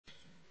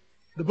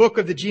The book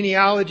of the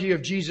genealogy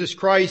of Jesus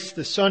Christ,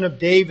 the son of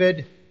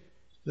David,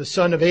 the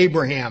son of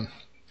Abraham.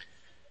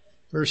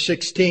 Verse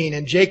 16,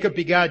 and Jacob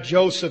begot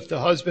Joseph, the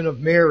husband of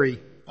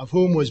Mary, of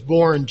whom was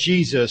born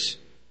Jesus,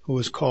 who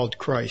was called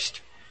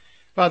Christ.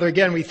 Father,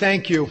 again, we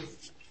thank you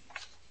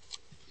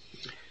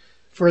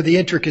for the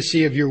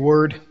intricacy of your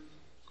word.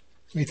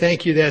 We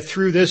thank you that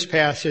through this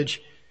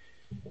passage,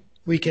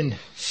 we can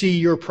see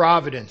your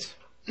providence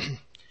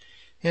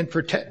and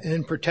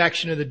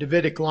protection of the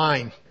Davidic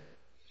line.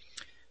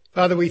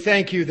 Father, we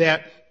thank you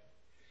that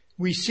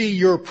we see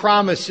your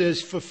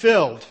promises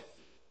fulfilled.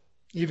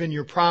 Even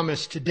your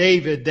promise to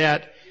David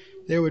that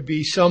there would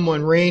be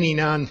someone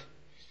reigning on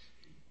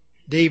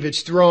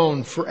David's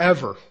throne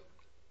forever.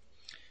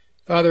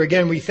 Father,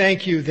 again, we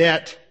thank you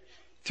that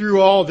through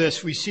all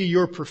this we see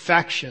your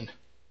perfection.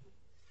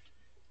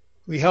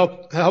 We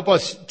help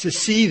us to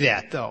see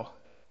that, though.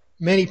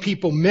 Many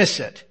people miss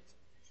it.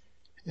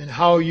 And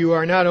how you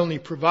are not only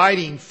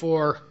providing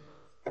for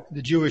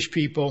the Jewish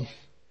people,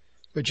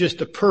 but just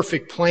a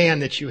perfect plan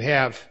that you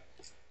have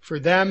for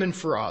them and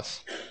for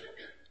us.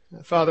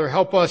 Father,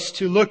 help us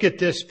to look at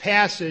this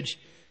passage,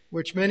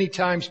 which many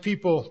times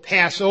people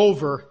pass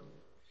over,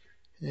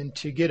 and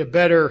to get a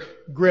better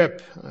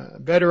grip, a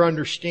better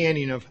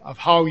understanding of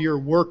how you're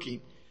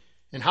working,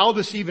 and how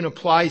this even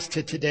applies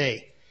to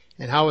today,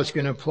 and how it's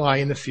going to apply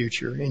in the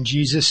future. In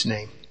Jesus'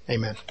 name,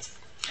 amen.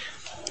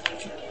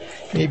 You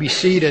may be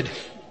seated.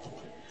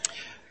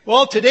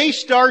 Well, today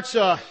starts,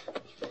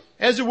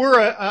 as it were,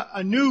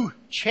 a new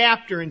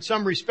chapter in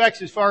some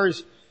respects as far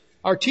as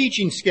our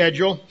teaching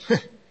schedule.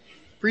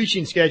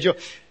 Preaching schedule.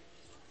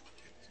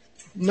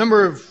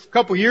 A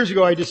couple years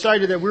ago, I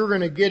decided that we were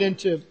going to get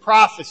into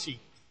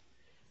prophecy.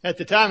 At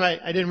the time,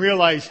 I didn't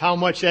realize how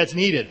much that's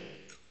needed.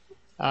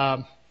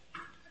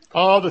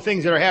 All the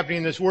things that are happening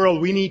in this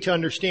world, we need to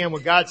understand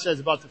what God says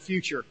about the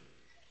future.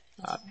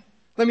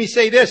 Let me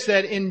say this,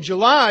 that in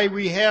July,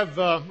 we're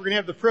going to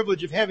have the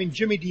privilege of having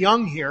Jimmy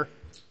DeYoung here.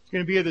 It's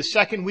going to be the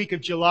second week of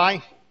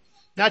July.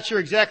 Not sure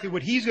exactly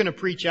what he's going to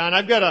preach on.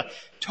 I've got to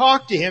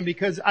talk to him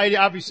because I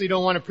obviously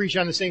don't want to preach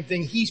on the same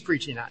thing he's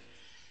preaching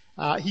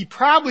on. He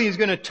probably is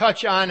going to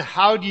touch on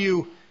how do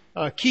you,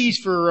 keys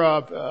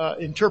for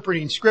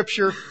interpreting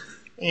Scripture,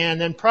 and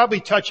then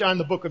probably touch on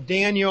the book of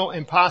Daniel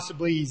and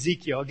possibly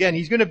Ezekiel. Again,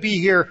 he's going to be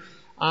here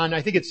on,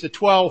 I think it's the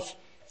 12th,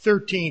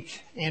 13th,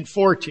 and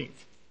 14th.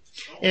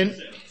 And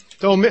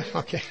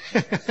okay.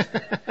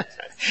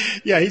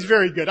 Yeah, he's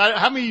very good.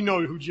 How many of you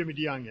know who Jimmy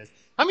DeYoung is?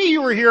 How many of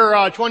you were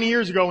here 20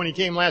 years ago when he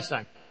came last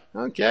time?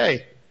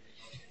 Okay.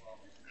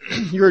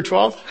 You were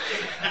 12?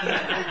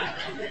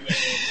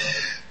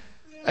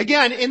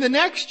 Again, in the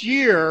next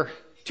year,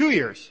 2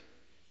 years,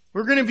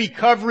 we're going to be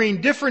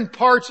covering different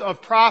parts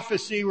of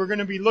prophecy. We're going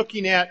to be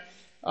looking at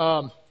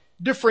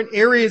different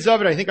areas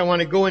of it. I think I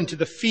want to go into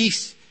the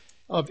feasts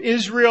of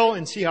Israel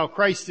and see how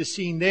Christ is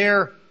seen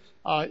there.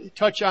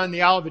 Touch on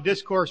the Olivet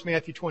Discourse,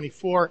 Matthew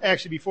 24.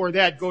 Actually, before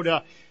that, go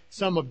to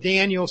some of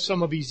Daniel,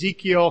 some of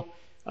Ezekiel,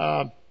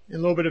 and a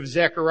little bit of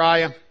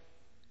Zechariah.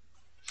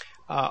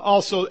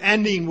 Also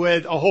ending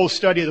with a whole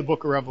study of the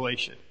book of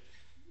Revelation.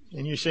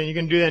 And you're saying you're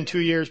going to do that in 2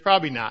 years?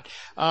 Probably not.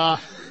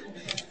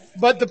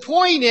 But the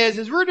point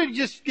is we're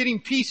just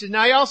getting pieces.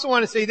 Now, I also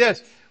want to say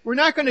this. We're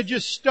not going to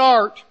just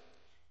start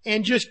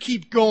and just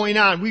keep going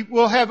on.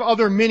 We'll have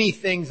other mini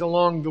things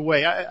along the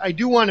way. I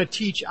do want to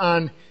teach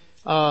on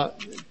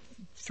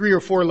 3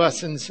 or 4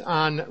 lessons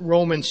on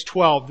Romans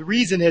 12. The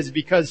reason is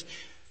because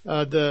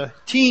the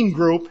teen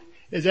group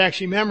is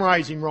actually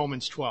memorizing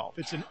Romans 12.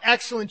 It's an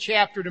excellent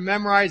chapter to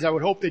memorize. I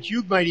would hope that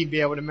you might even be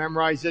able to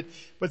memorize it.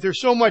 But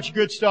there's so much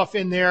good stuff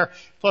in there.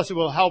 Plus it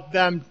will help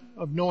them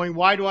of knowing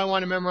why do I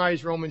want to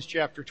memorize Romans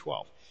chapter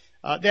 12.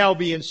 That'll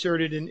be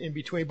inserted in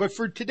between. But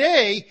for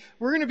today,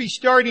 we're going to be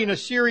starting a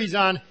series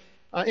on,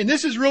 and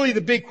this is really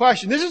the big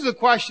question. This is the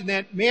question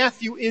that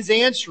Matthew is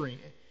answering.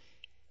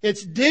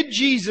 It's, did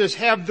Jesus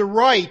have the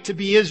right to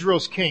be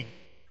Israel's king?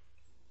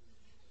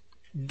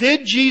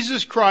 Did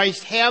Jesus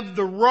Christ have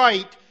the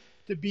right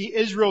to be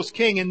Israel's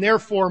king and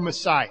therefore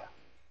Messiah?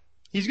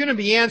 He's going to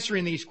be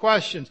answering these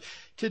questions.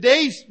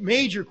 Today's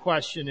major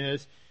question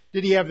is,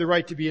 did he have the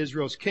right to be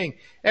Israel's king?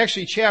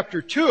 Actually,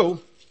 chapter 2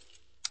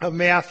 of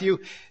Matthew,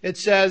 it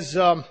says,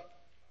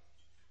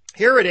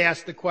 Herod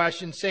asked the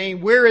question saying,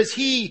 where is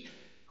he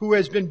who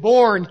has been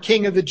born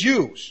king of the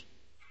Jews?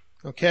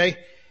 Okay.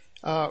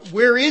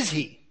 Where is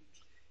he?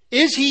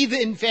 Is he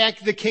in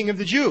fact the king of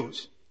the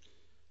Jews?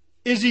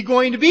 Is he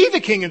going to be the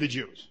king of the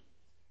Jews?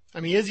 I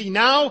mean, is he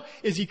now?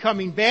 Is he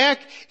coming back?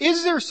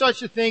 Is there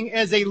such a thing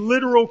as a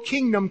literal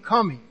kingdom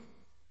coming?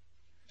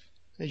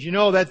 As you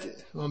know,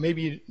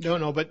 maybe you don't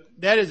know, but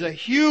that is a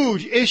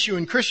huge issue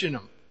in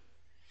Christendom.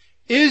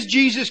 Is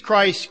Jesus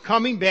Christ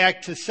coming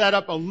back to set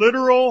up a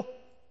literal,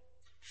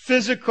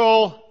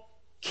 physical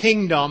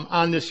kingdom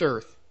on this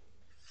earth?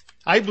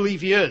 I believe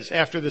he is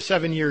after the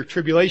 7-year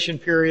tribulation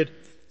period.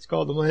 It's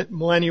called the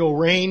millennial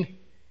reign.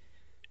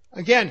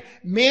 Again,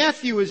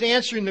 Matthew is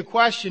answering the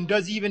question,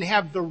 does he even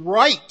have the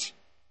right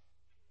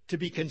to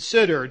be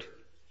considered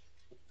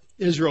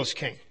Israel's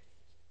king?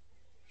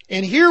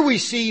 And here we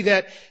see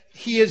that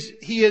he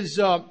is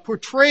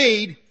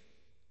portrayed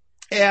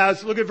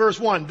as, look at verse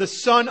 1, the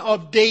son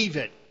of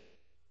David.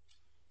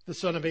 The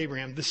son of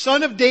Abraham. The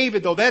son of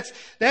David, though, that's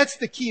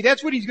the key.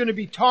 That's what he's going to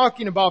be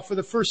talking about for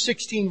the first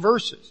 16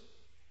 verses.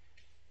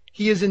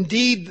 He is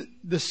indeed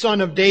the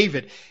son of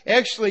David.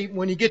 Actually,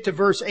 when you get to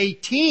verse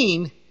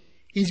 18,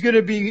 he's going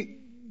to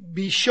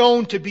be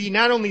shown to be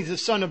not only the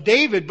son of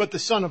David, but the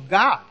son of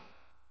God.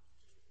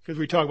 Because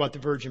we talk about the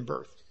virgin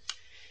birth.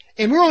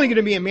 And we're only going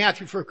to be in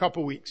Matthew for a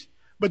couple weeks.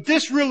 But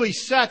this really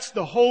sets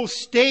the whole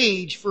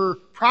stage for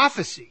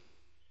prophecy.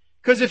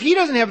 Because if he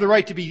doesn't have the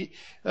right to be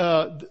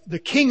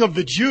the king of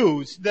the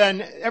Jews,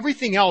 then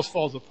everything else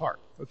falls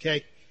apart.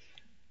 Okay?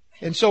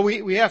 And so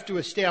we have to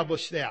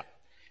establish that.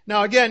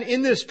 Now again,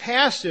 in this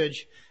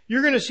passage,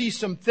 you're going to see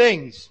some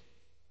things.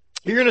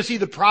 You're going to see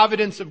the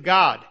providence of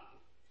God.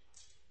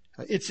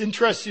 It's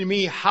interesting to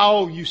me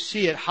how you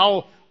see it,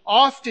 how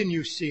often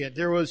you see it.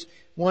 There was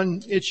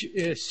one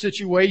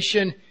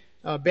situation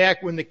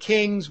back when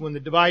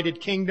the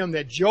divided kingdom,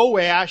 that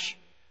Joash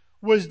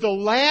was the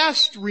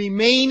last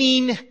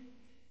remaining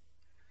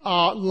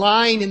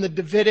line in the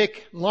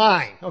Davidic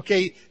line.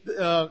 Okay,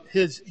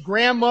 his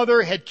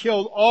grandmother had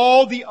killed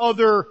all the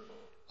other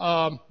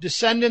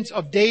descendants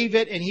of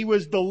David, and he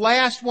was the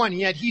last one.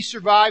 Yet he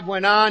survived,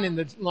 went on, and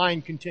the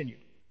line continued.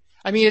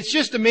 I mean, it's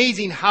just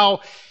amazing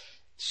how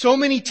so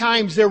many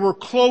times there were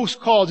close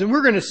calls, and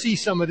we're going to see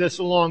some of this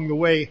along the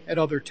way at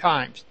other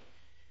times.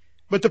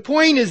 But the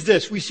point is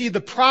this: we see the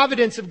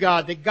providence of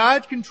God, that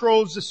God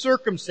controls the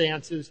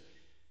circumstances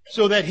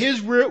so that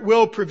His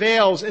will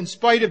prevails in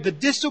spite of the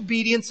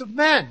disobedience of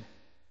men.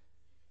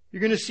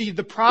 You're going to see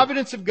the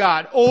providence of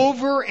God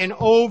over and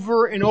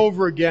over and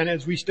over again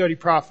as we study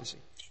prophecy.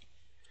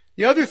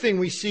 The other thing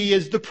we see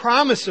is the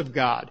promise of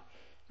God,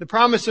 the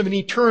promise of an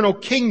eternal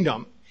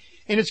kingdom.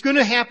 And it's going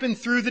to happen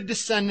through the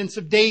descendants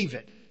of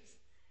David.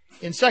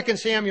 In 2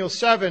 Samuel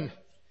 7,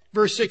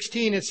 verse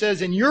 16, it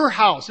says, "In your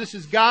house," this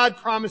is God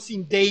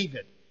promising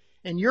David,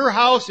 "in your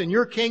house and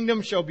your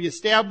kingdom shall be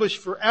established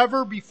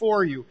forever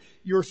before you.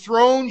 Your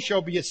throne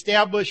shall be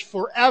established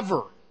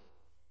forever."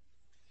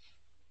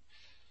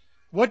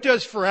 What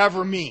does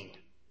forever mean?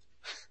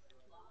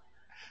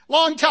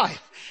 Long time.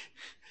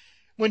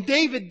 When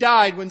David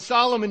died, when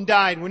Solomon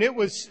died, when it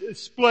was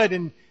split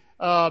and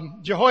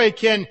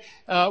Jehoiakim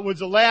was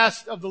the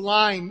last of the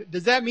line,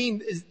 does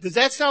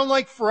that sound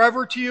like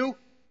forever to you?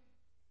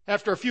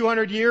 After a few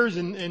hundred years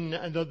and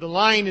the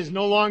line is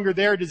no longer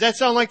there, does that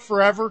sound like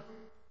forever?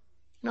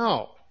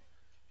 No.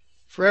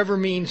 Forever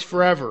means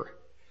forever.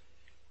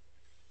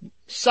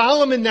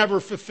 Solomon never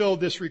fulfilled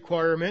this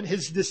requirement.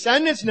 His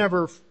descendants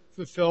never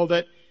fulfilled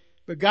it.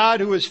 But God,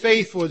 who is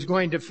faithful, is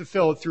going to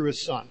fulfill it through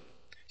His Son.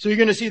 So you're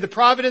going to see the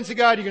providence of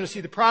God, you're going to see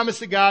the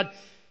promise of God,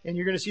 and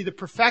you're going to see the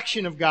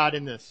perfection of God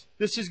in this.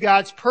 This is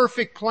God's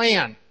perfect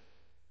plan.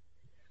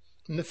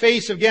 In the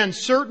face of, again,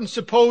 certain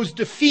supposed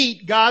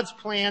defeat, God's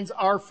plans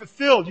are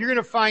fulfilled. You're going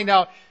to find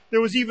out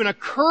there was even a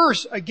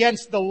curse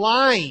against the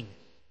line.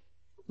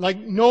 Like,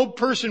 no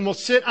person will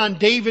sit on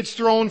David's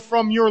throne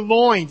from your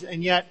loins.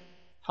 And yet,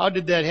 how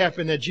did that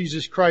happen, that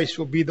Jesus Christ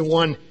will be the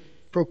one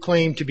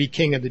proclaimed to be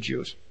King of the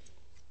Jews?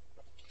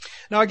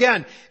 Now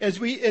again, as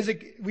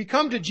we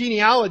come to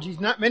genealogies,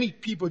 not many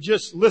people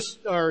just list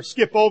or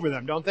skip over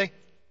them, don't they?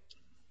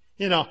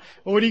 You know,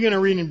 well, what are you going to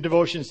read in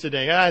devotions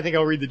today? I think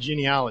I'll read the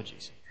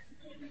genealogies.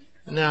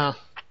 No,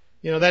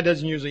 that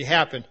doesn't usually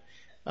happen.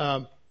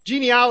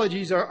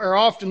 Genealogies are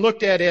often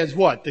looked at as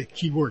what? The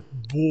key word,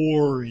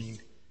 boring.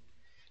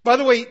 By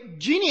the way,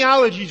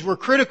 genealogies were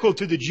critical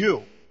to the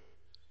Jew.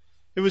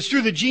 It was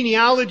through the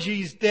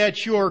genealogies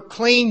that your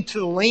claim to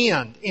the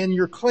land and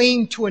your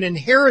claim to an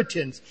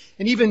inheritance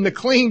and even the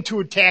claim to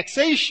a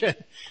taxation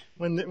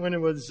when it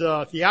was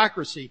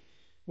theocracy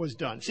was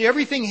done. See,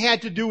 everything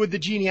had to do with the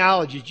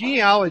genealogies.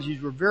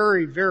 Genealogies were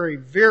very, very,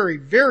 very,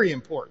 very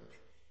important.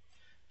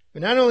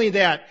 But not only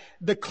that,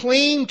 the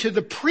claim to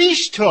the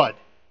priesthood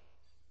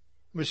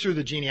was through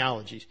the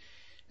genealogies.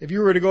 If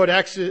you were to go to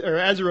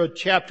Ezra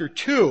chapter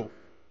 2,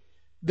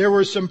 there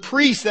were some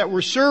priests that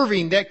were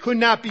serving that could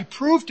not be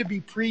proved to be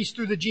priests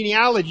through the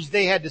genealogies.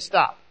 They had to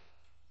stop.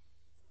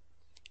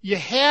 You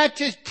had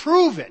to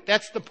prove it.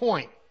 That's the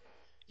point.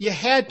 You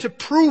had to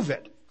prove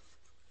it.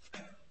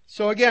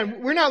 So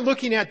again, we're not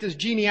looking at this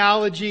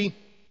genealogy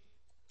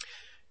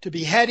to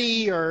be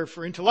heady or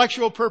for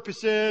intellectual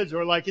purposes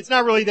or like it's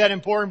not really that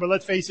important, but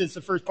let's face it, it's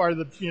the first part of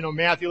the,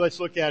 Matthew. Let's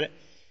look at it.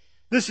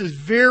 This is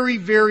very,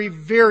 very,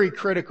 very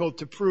critical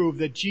to prove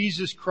that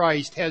Jesus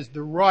Christ has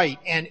the right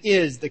and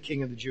is the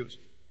King of the Jews.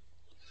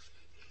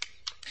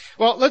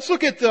 Well, let's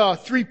look at the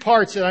three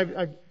parts that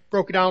I've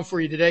broken down for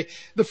you today.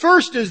 The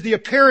first is the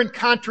apparent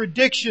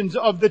contradictions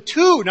of the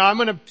two. Now, I'm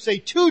going to say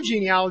two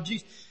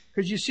genealogies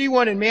because you see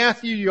one in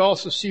Matthew, you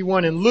also see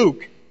one in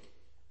Luke.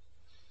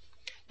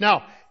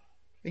 Now,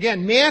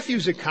 again,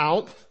 Matthew's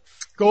account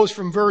goes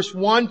from verse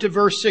 1 to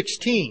verse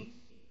 16.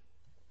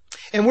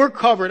 And we're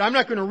covered. I'm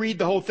not going to read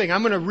the whole thing.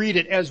 I'm going to read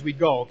it as we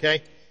go,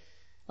 okay?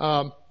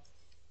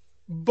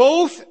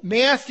 Both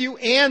Matthew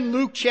and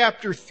Luke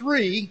chapter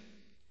 3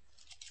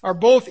 are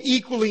both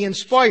equally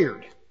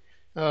inspired.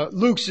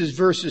 Luke's is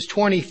verses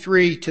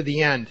 23 to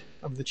the end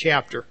of the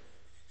chapter.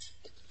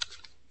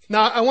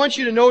 Now, I want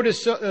you to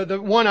notice the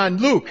one on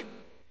the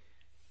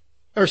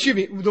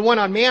one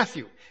on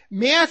Matthew.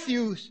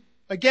 Matthew,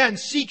 again,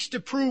 seeks to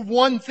prove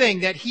one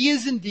thing, that he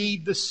is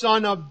indeed the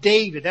son of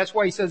David. That's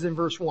why he says in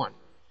verse 1,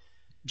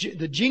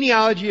 the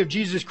genealogy of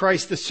Jesus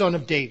Christ, the son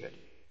of David.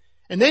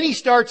 And then he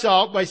starts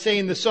out by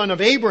saying the son of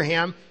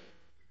Abraham,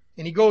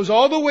 and he goes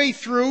all the way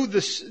through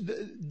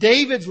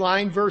David's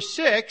line, verse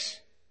 6,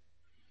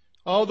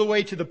 all the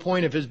way to the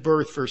point of his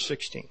birth, verse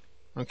 16.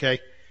 Okay?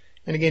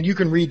 And again, you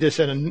can read this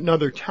at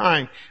another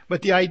time.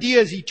 But the idea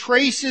is he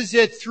traces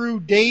it through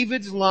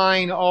David's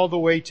line all the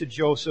way to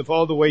Joseph,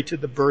 all the way to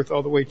the birth,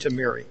 all the way to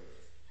Mary.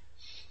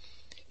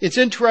 It's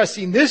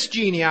interesting, this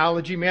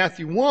genealogy,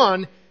 Matthew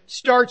 1,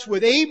 starts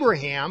with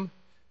Abraham,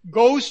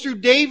 goes through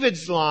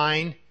David's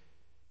line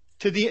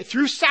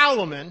through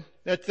Solomon.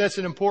 That's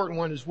an important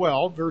one as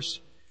well.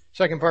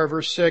 Second part of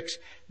verse 6,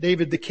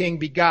 David the king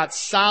begot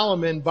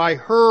Solomon by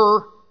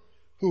her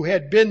who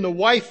had been the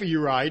wife of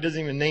Uriah. He doesn't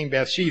even name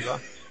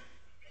Bathsheba.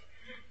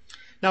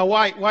 Now,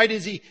 why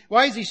is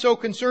he so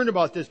concerned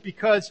about this?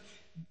 Because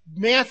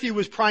Matthew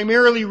was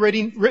primarily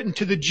written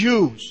to the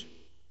Jews.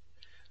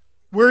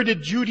 Where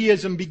did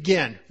Judaism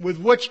begin? With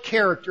which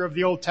character of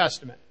the Old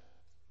Testament?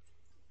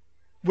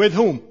 With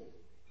whom?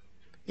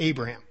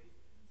 Abraham.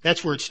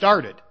 That's where it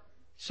started.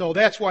 So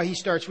that's why he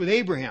starts with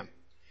Abraham.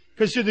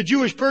 Because to the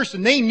Jewish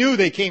person, they knew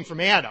they came from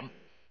Adam.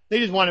 They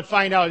just want to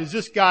find out, is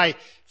this guy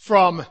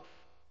from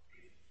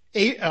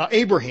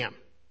Abraham?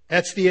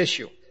 That's the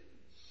issue.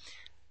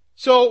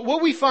 So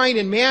what we find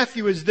in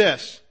Matthew is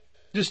this,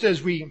 just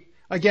as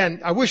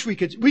I wish we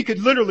could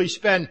literally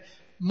spend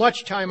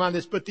much time on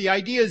this, but the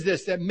idea is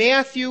this, that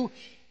Matthew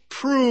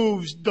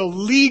proves the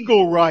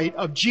legal right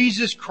of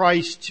Jesus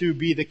Christ to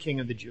be the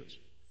King of the Jews.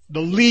 The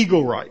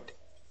legal right.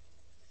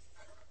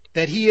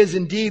 That he is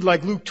indeed,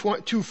 like Luke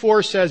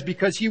 2:4 says,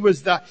 because he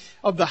was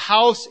of the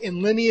house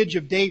and lineage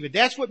of David.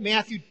 That's what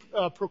Matthew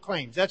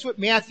proclaims. That's what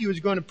Matthew is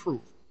going to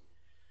prove.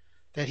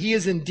 That he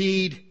is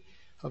indeed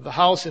of the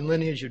house and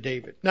lineage of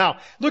David. Now,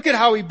 look at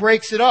how he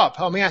breaks it up,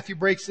 how Matthew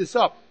breaks this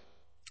up.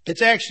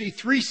 It's actually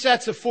 3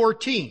 sets of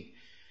 14.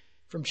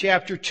 From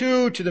chapter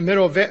 2 to the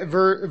middle of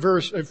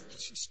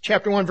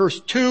chapter 1,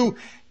 verse 2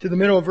 to the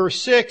middle of verse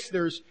 6,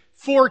 there's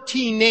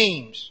 14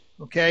 names,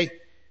 okay?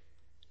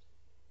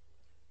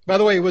 By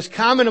the way, it was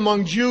common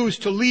among Jews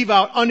to leave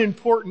out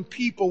unimportant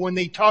people when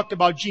they talked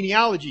about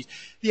genealogies.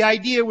 The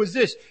idea was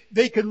this,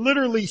 they could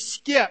literally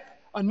skip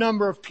a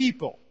number of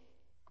people.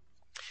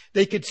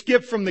 They could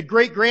skip from the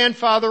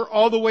great-grandfather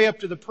all the way up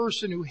to the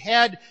person who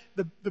had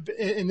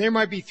and there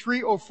might be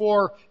 3 or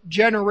 4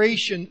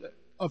 generations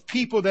of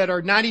people that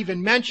are not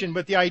even mentioned,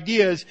 but the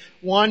idea is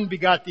one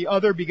begot the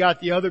other, begot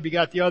the other,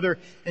 begot the other,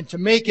 and to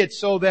make it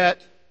so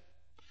that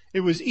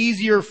it was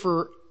easier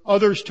for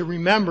others to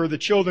remember, the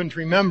children to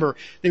remember,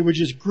 they would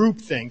just group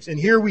things. And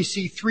here we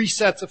see 3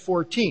 sets of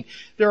 14.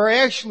 There are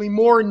actually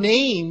more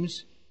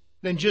names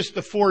than just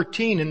the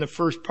 14 in the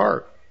first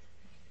part.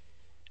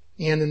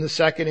 And in the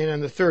second and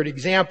in the third.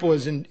 Example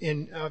is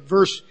in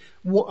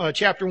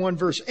chapter 1,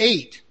 verse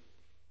 8.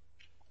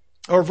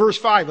 Or verse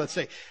 5, let's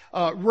say.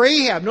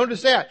 Rahab,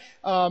 notice that.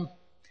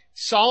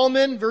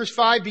 Solomon, verse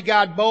 5,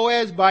 begot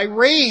Boaz by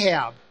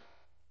Rahab.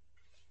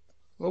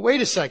 Well,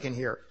 wait a second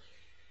here.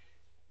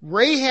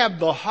 Rahab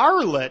the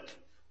harlot,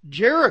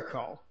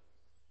 Jericho,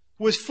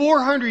 was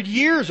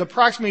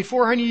approximately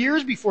 400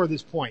 years before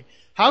this point.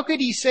 How could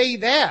he say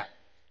that?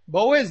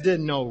 Boaz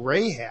didn't know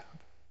Rahab.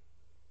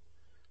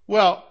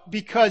 Well,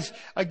 because,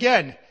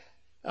 again,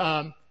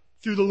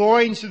 through the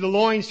loins, through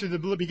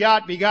the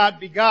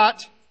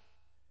begot,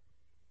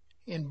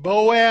 and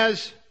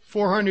Boaz,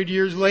 400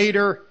 years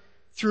later,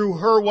 through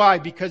her. Why?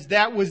 Because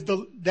that was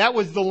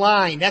the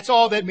line. That's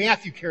all that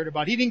Matthew cared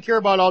about. He didn't care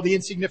about all the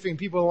insignificant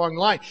people along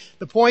the line.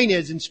 The point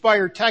is,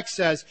 inspired text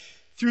says,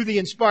 through the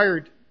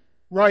inspired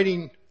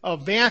writing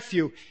of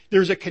Matthew,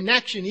 there's a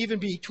connection even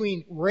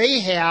between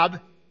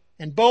Rahab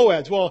and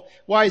Boaz. Well,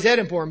 why is that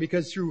important?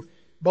 Because through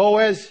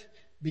Boaz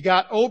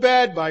begot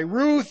Obed by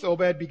Ruth,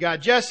 Obed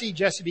begot Jesse,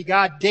 Jesse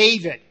begot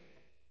David.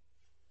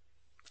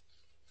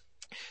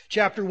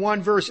 Chapter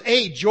 1, verse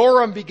 8,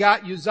 Joram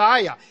begot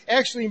Uzziah.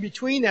 Actually, in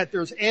between that,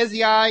 there's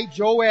Ahaziah,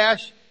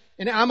 Joash,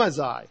 and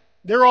Amaziah.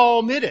 They're all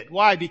omitted.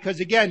 Why? Because,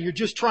 again, you're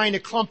just trying to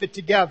clump it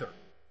together.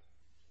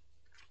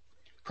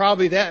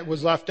 Probably that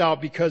was left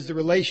out because the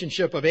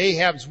relationship of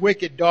Ahab's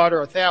wicked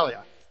daughter,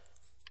 Athaliah.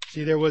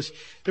 See, there was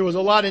a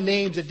lot of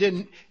names that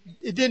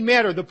it didn't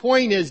matter. The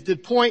point is,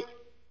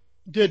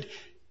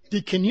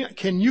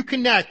 can you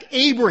connect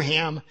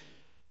Abraham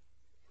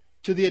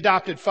to the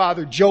adopted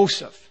father,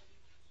 Joseph?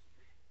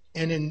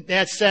 And in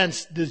that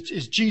sense,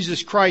 is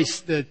Jesus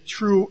Christ the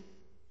true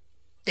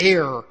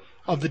heir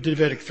of the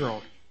Davidic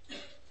throne?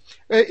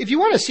 If you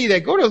want to see that,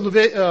 go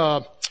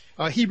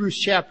to Hebrews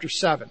chapter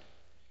 7.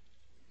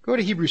 Go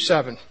to Hebrews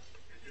 7.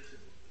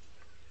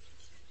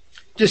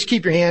 Just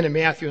keep your hand in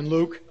Matthew and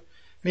Luke.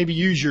 Maybe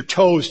use your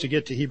toes to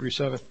get to Hebrews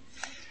 7.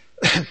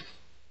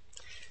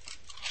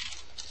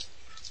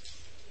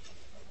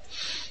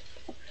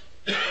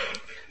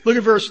 Look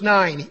at verse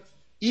 9.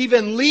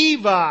 Even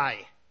Levi.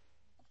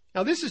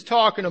 Now this is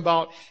talking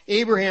about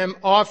Abraham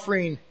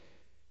offering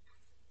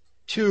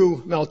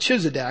to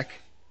Melchizedek,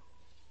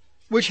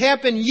 which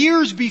happened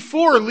years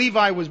before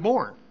Levi was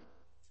born.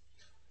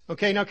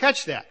 Okay, now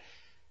catch that.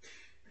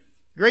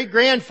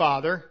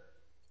 Great-grandfather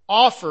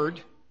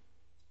offered.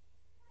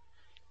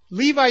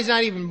 Levi's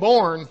not even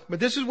born, but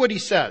this is what he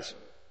says.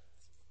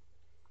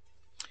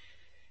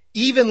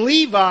 Even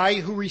Levi,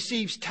 who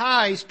receives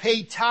tithes,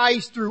 paid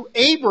tithes through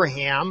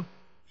Abraham,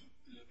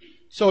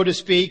 so to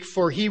speak,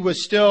 for he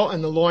was still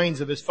in the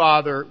loins of his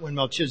father when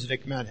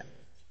Melchizedek met him.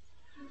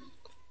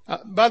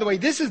 By the way,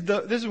 this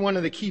is one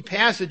of the key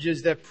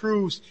passages that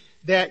proves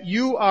that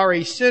you are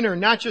a sinner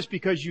not just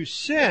because you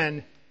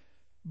sin,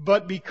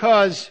 but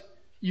because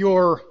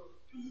you're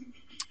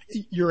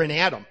in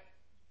Adam.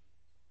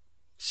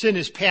 Sin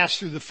is passed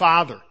through the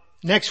Father.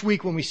 Next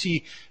week when we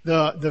see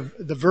the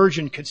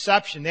virgin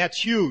conception,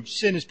 that's huge.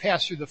 Sin is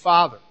passed through the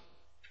Father.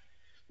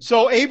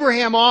 So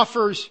Abraham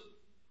offers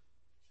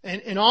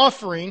an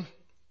offering,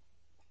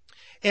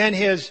 and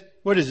his,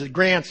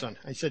 grandson,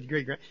 I said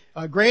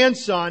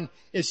grandson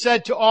is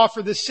said to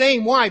offer the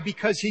same. Why?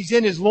 Because he's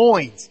in his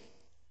loins.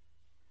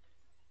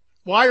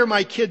 Why are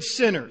my kids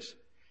sinners?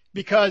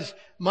 Because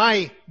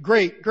my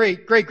great,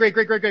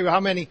 how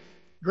many?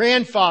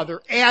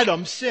 Grandfather,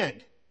 Adam,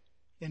 sinned.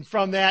 And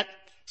from that,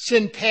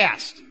 sin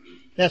passed.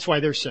 That's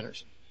why they're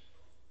sinners.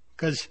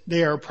 Because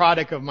they are a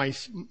product of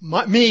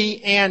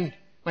me and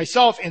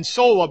myself and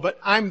Sola, but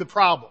I'm the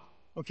problem.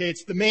 Okay,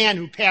 it's the man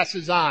who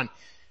passes on,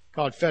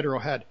 called federal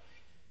head.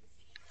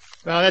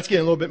 Well, that's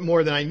getting a little bit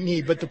more than I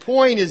need, but the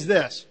point is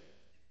this.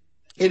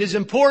 It is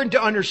important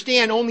to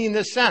understand only in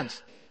this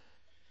sense,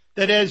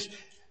 that as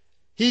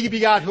he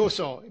begot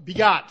Huso,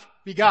 begot.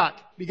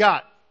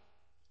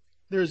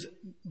 There's,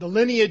 the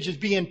lineage is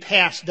being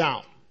passed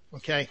down,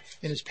 okay,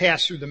 and is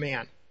passed through the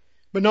man.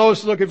 But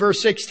notice, look at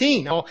verse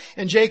 16.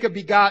 And Jacob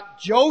begot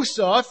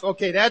Joseph.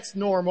 Okay, that's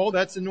normal.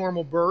 That's a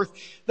normal birth.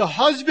 The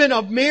husband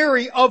of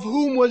Mary, of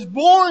whom was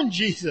born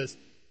Jesus.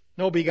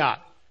 No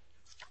begot.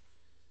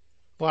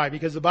 Why?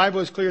 Because the Bible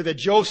is clear that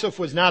Joseph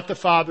was not the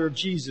father of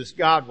Jesus.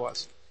 God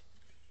was.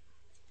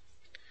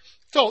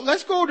 So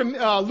let's go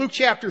to Luke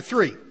chapter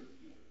 3.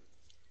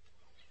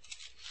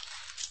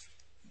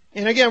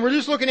 And again, we're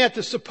just looking at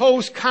the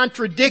supposed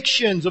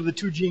contradictions of the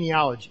two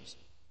genealogies.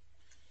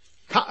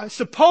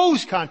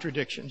 Supposed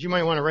contradictions. You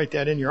might want to write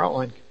that in your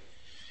outline.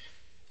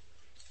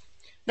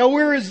 Now,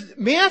 whereas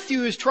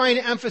Matthew is trying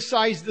to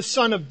emphasize the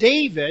son of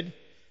David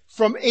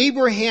from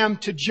Abraham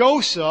to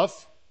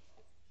Joseph,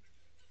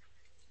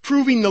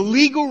 proving the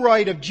legal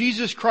right of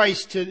Jesus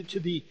Christ to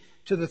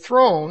the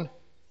throne,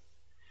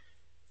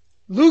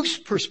 Luke's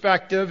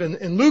perspective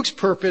and Luke's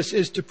purpose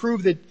is to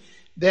prove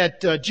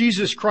that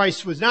Jesus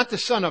Christ was not the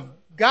son of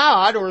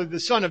God or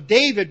the son of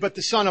David, but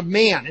the son of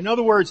man. In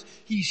other words,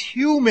 he's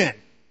human.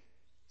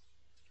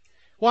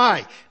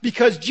 Why?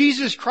 Because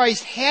Jesus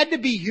Christ had to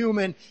be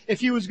human if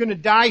he was going to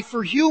die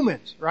for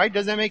humans, right?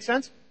 Does that make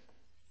sense?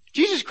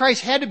 Jesus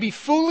Christ had to be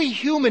fully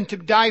human to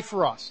die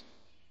for us.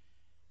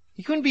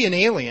 He couldn't be an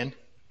alien.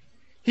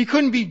 He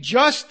couldn't be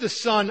just the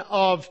son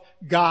of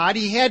God.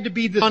 He had to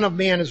be the son of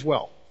man as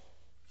well.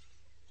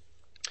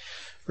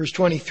 Verse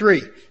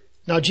 23.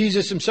 Now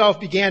Jesus himself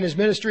began his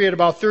ministry at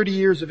about 30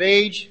 years of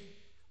age,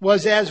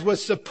 was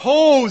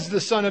supposed the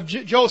son of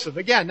Joseph.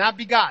 Again, not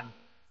begotten.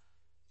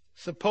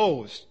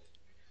 Supposed.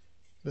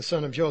 The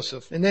son of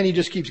Joseph. And then he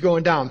just keeps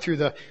going down through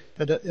the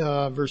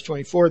verse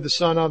 24, the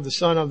son of.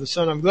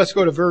 Let's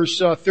go to verse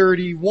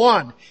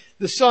 31.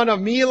 The son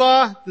of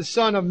Mila, the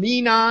son of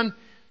Menon,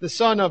 the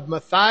son of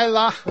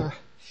Mathilah.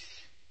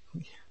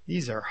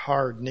 These are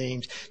hard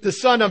names. The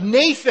son of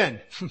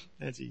Nathan.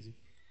 That's easy.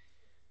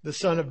 The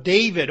son of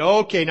David.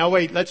 Okay, now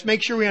wait, let's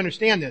make sure we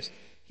understand this.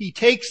 He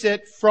takes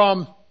it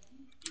from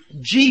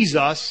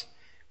Jesus,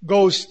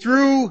 goes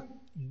through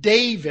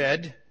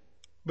David,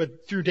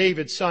 but through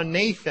David's son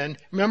Nathan.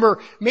 Remember,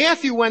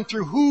 Matthew went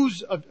through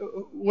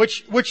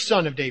which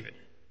son of David?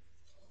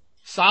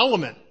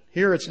 Solomon.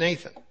 Here it's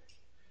Nathan,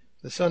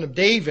 the son of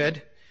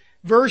David.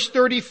 Verse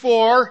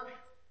 34,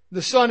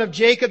 the son of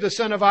Jacob, the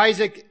son of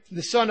Isaac,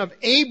 the son of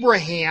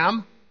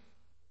Abraham.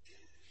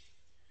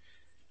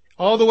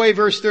 All the way,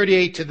 verse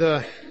 38, to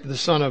the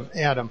son of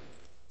Adam.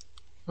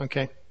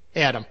 Okay,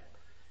 Adam.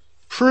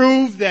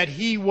 Prove that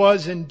he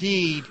was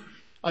indeed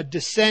a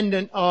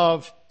descendant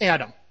of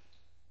Adam.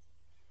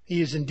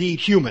 He is indeed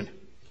human.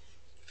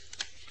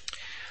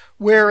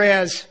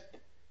 Whereas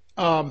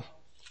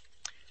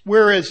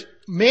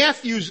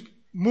Matthew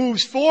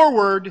moves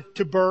forward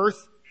to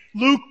birth,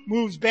 Luke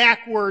moves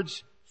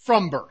backwards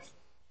from birth.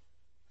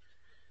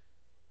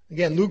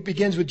 Again, Luke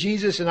begins with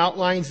Jesus and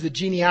outlines the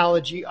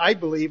genealogy, I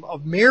believe,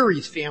 of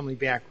Mary's family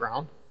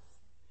background.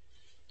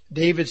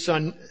 David's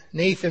son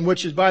Nathan,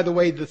 which is, by the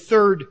way, the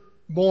third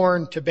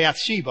born to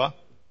Bathsheba.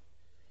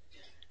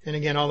 And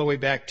again, all the way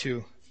back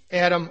to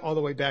Adam, all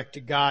the way back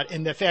to God,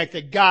 and the fact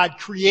that God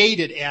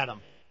created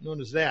Adam.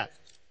 Notice that.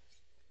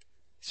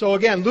 So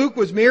again, Luke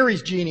was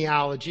Mary's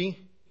genealogy.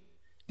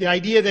 The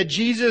idea that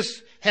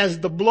Jesus has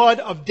the blood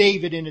of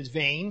David in his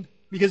vein,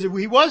 because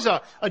he was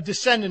a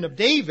descendant of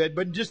David,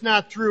 but just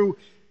not through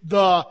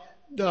the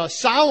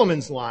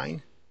Solomon's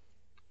line.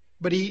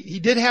 But he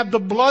did have the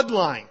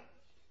bloodline.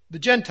 The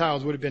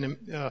Gentiles would have been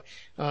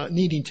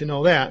needing to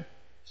know that.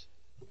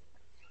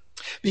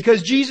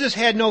 Because Jesus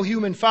had no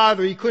human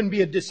father, he couldn't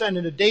be a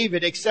descendant of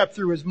David except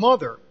through his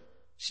mother.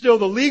 Still,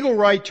 the legal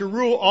right to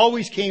rule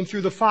always came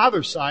through the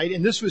father's side,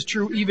 and this was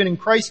true even in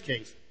Christ's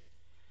case,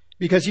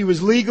 because he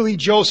was legally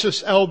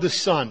Joseph's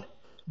eldest son.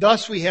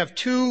 Thus, we have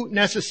two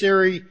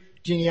necessary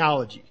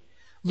genealogies.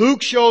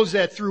 Luke shows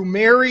that through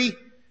Mary,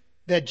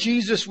 that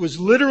Jesus was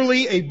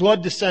literally a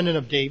blood descendant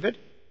of David,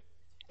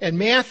 and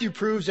Matthew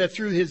proves that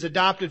through his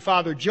adopted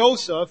father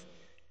Joseph,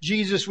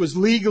 Jesus was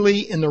legally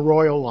in the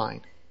royal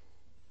line.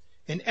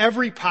 In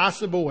every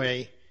possible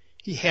way,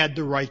 he had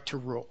the right to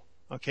rule.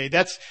 Okay,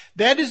 that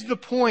is the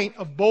point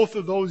of both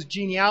of those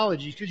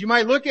genealogies. Because you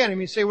might look at them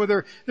and say, well,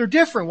 they're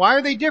different. Why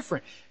are they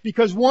different?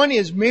 Because one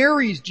is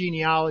Mary's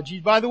genealogy.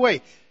 By the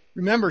way,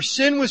 remember,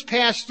 sin was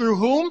passed through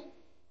whom?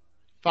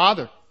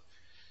 Father.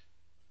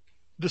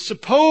 The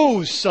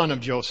supposed son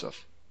of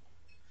Joseph.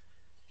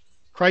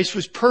 Christ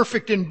was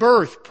perfect in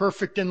birth,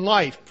 perfect in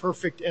life,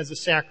 perfect as a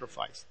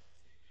sacrifice.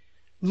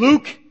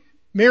 Luke,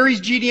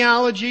 Mary's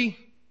genealogy.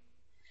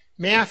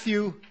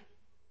 Matthew,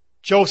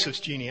 Joseph's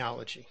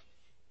genealogy.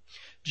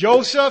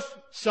 Joseph,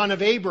 son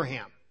of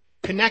Abraham,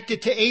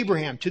 connected to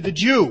Abraham, to the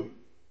Jew.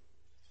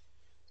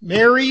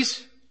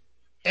 Mary's,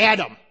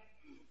 Adam.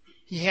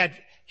 He had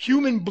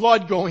human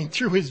blood going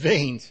through his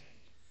veins.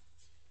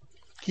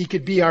 He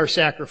could be our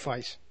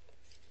sacrifice.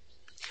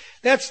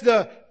 That's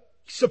the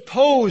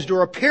supposed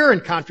or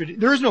apparent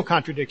contradiction. There is no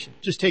contradiction,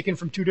 just taken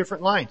from two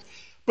different lines.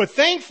 But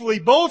thankfully,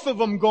 both of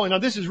them now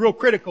this is real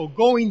critical,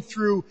 going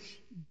through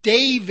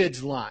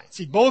David's line.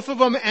 See, both of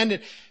them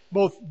ended,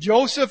 both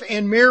Joseph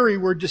and Mary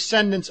were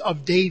descendants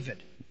of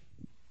David.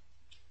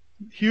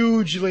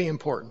 Hugely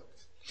important.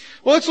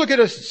 Well, let's look at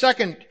a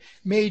second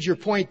major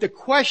point, the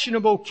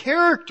questionable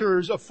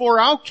characters of four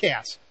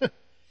outcasts.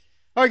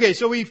 Okay,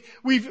 so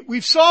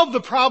we've solved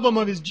the problem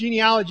of his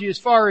genealogy as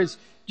far as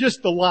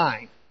just the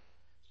line.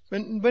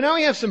 But now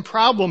we have some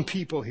problem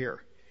people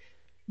here.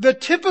 The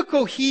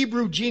typical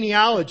Hebrew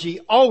genealogy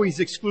always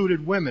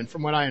excluded women,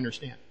 from what I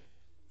understand.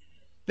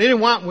 They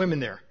didn't want women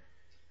there.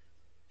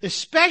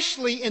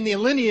 Especially in the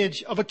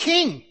lineage of a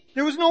king.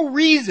 There was no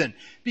reason.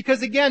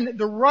 Because again,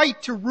 the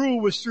right to rule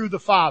was through the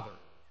father.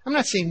 I'm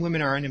not saying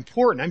women are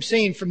unimportant. I'm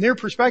saying from their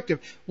perspective,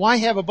 why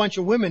have a bunch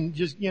of women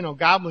just,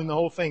 gobbling the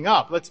whole thing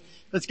up? Let's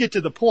get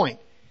to the point.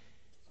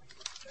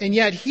 And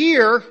yet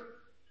here,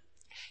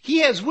 he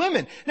has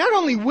women. Not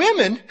only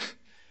women,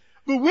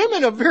 but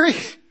women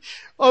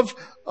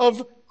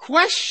of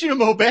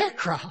questionable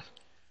background.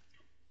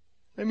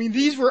 I mean,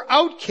 these were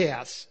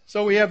outcasts.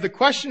 So we have the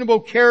questionable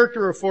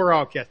character of four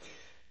outcasts.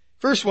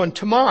 First one,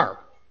 Tamar.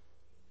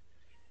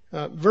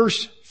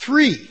 Verse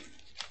 3.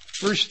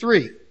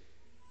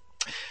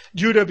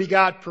 Judah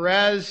begot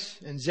Perez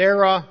and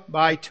Zerah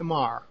by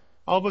Tamar.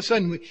 All of a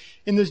sudden,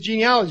 in this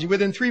genealogy,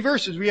 within 3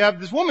 verses, we have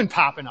this woman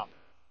popping up.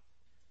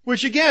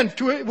 Which again,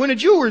 when a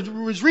Jew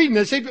was reading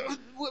this, they'd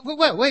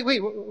wait,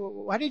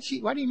 why did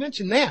he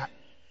mention that?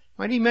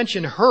 Why did he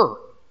mention her?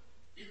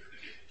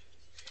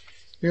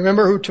 You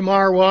remember who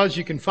Tamar was?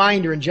 You can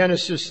find her in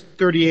Genesis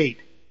 38.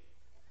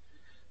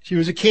 She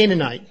was a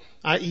Canaanite,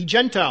 i.e.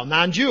 Gentile,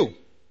 non-Jew.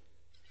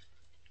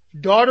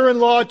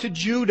 Daughter-in-law to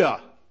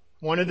Judah,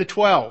 one of the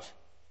 12.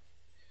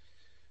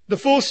 The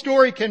full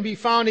story can be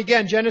found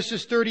again,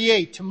 Genesis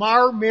 38.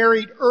 Tamar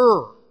married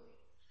Ur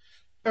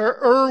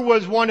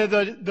was one of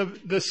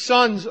the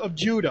sons of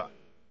Judah.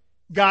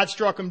 God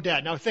struck him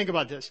dead. Now think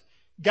about this.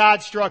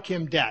 God struck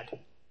him dead.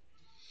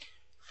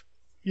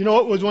 You know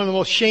what was one of the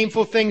most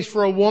shameful things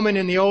for a woman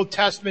in the Old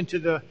Testament to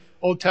the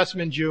Old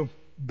Testament Jew?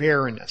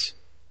 Barrenness.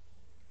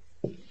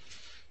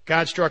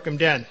 God struck him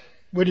dead.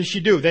 What did she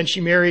do? Then she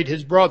married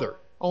his brother,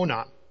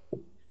 Onan.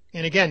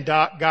 And again,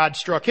 God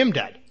struck him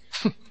dead.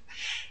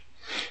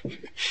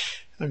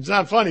 It's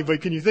not funny,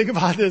 but can you think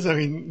about this? I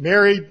mean,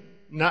 married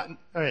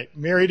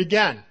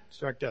again,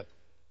 struck dead.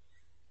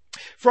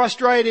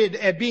 Frustrated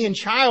at being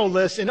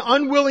childless and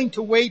unwilling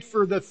to wait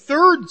for the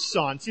third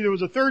son. See, there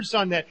was a third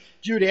son that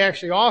Judah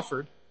actually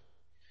offered.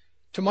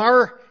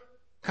 Tamar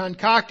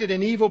concocted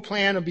an evil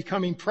plan of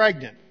becoming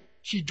pregnant.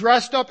 She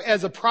dressed up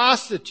as a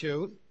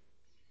prostitute,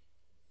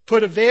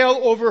 put a veil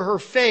over her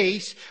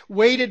face,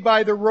 waited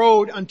by the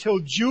road until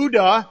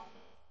Judah,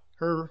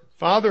 her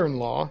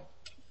father-in-law,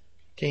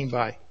 came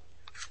by.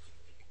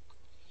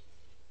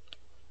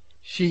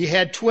 She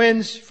had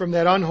twins from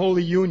that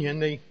unholy union.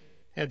 They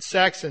had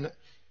sex, and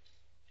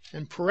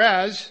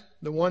Perez,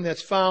 the one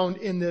that's found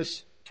in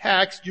this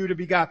text, Judah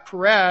begot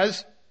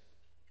Perez,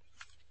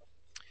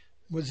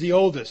 was the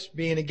oldest,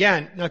 being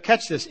again, now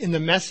catch this, in the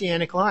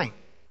Messianic line.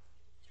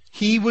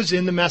 He was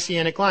in the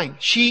Messianic line.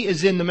 She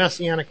is in the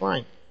Messianic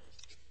line.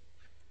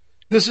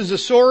 This is a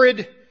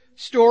sordid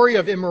story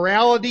of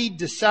immorality,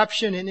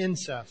 deception, and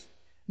incest.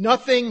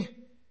 Nothing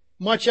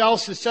much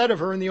else is said of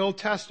her in the Old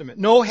Testament.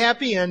 No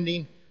happy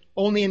ending,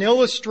 only an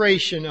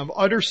illustration of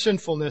utter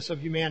sinfulness of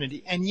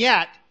humanity. And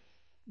yet,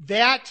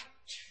 that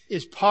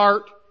is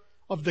part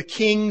of the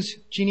king's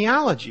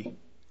genealogy.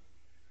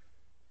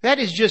 That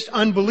is just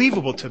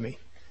unbelievable to me.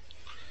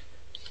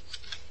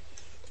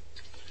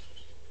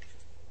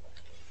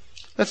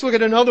 Let's look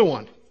at another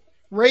one.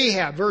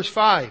 Rahab, verse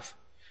 5.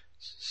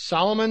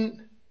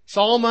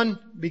 Solomon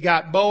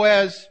begot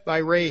Boaz by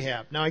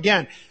Rahab. Now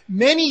again,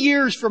 many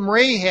years from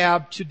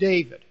Rahab to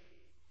David.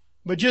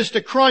 But just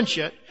to crunch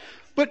it.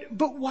 But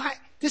why?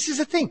 This is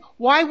the thing.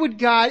 Why would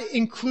God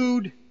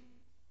include,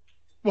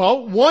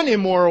 one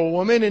immoral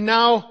woman and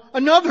now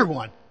another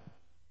one?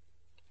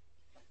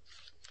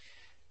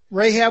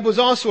 Rahab was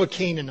also a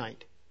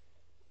Canaanite,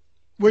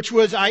 which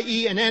was,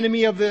 i.e., an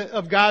enemy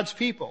of God's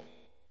people.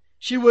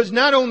 She was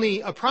not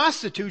only a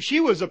prostitute, she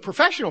was a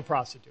professional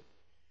prostitute.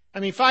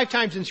 5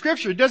 times in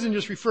Scripture, it doesn't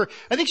just refer,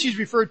 I think she's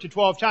referred to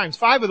 12 times.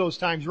 5 of those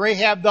times,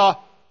 Rahab the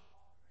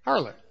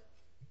harlot.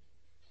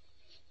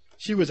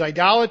 She was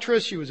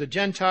idolatrous, she was a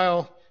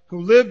Gentile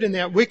who lived in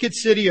that wicked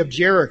city of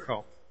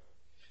Jericho.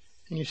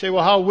 And you say,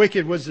 well, how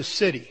wicked was the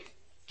city?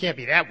 Can't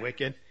be that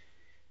wicked.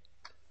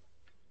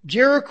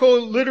 Jericho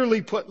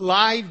literally put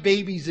live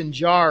babies in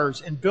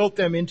jars and built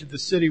them into the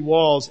city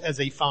walls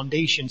as a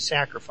foundation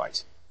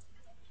sacrifice.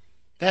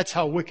 That's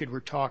how wicked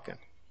we're talking.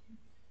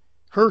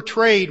 Her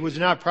trade was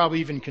not probably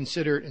even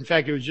considered. In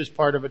fact, it was just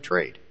part of a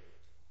trade.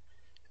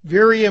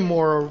 Very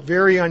immoral,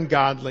 very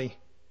ungodly,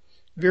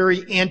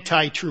 very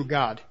anti-true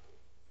God.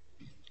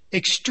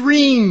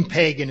 Extreme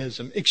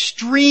paganism,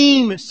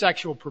 extreme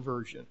sexual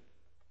perversion.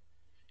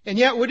 And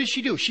yet, what did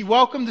she do? She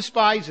welcomed the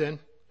spies in.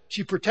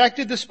 She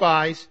protected the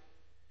spies.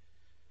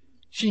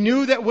 She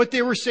knew that what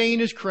they were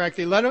saying is correct.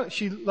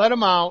 She let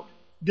them out,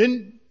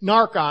 didn't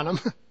narc on them,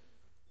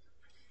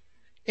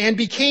 and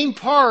became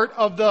part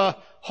of the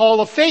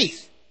Hall of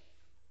Faith.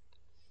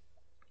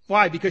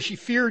 Why? Because she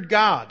feared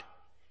God.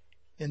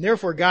 And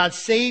therefore God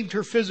saved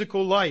her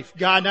physical life.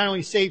 God not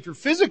only saved her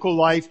physical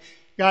life,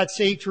 God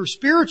saved her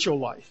spiritual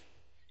life.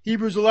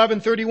 Hebrews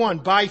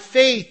 11:31. By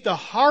faith, the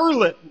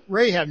harlot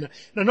Rahab.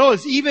 Now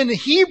notice, even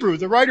Hebrew,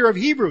 the writer of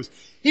Hebrews,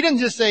 he didn't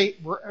just say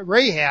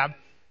Rahab.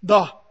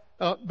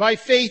 By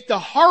faith, the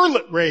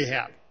harlot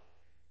Rahab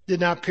did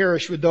not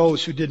perish with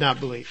those who did not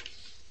believe.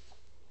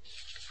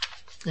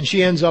 And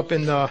she ends up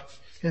in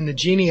the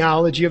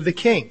genealogy of the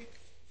king.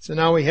 So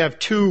now we have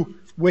 2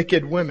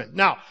 wicked women.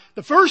 Now,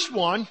 the first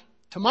one,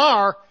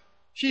 Tamar,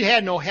 she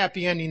had no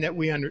happy ending that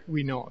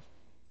we know of.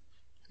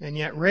 And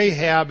yet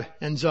Rahab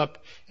ends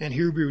up in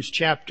Hebrews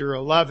chapter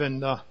 11,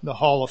 the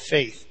Hall of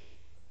Faith.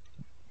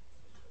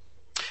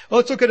 Well,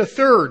 let's look at a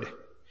third.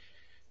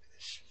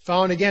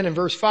 Found again in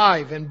verse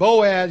 5. And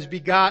Boaz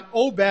begot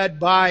Obed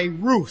by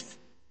Ruth.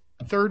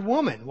 Third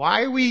woman.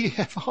 Why do we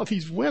have all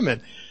these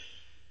women?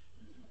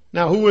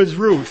 Now, who is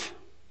Ruth?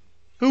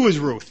 Who is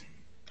Ruth?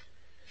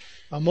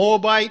 A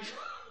Moabite,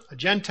 a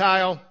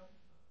Gentile.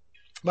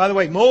 By the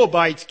way,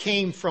 Moabites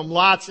came from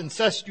Lot's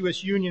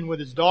incestuous union with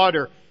his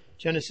daughter,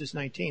 Genesis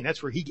 19.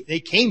 That's where they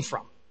came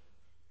from.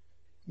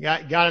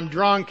 Got him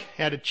drunk,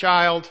 had a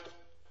child,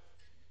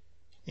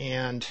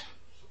 and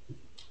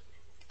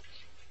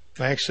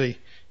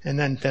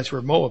then that's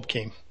where Moab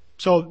came.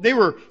 So they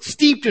were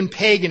steeped in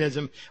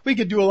paganism. We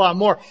could do a lot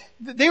more.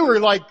 They were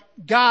like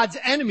God's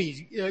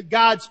enemies,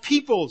 God's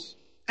people's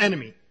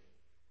enemy.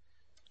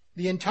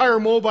 The entire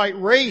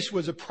Moabite race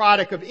was a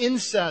product of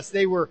incest.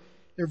 Their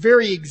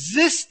very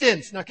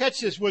existence, now catch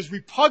this, was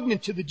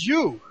repugnant to the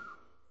Jew.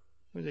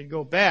 When they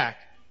go back.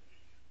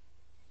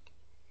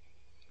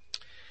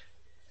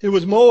 It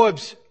was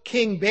Moab's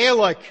king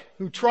Balak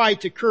who tried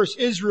to curse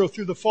Israel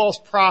through the false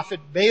prophet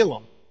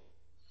Balaam.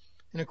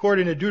 And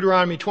according to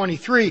Deuteronomy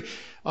 23,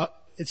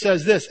 it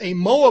says this, a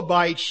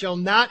Moabite shall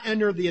not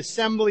enter the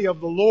assembly of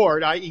the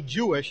Lord, i.e.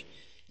 Jewish,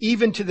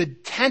 even to the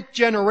 10th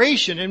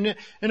generation. And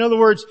in other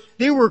words,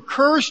 they were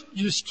cursed,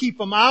 you just keep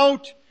them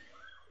out.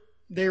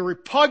 They're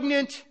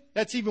repugnant.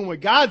 That's even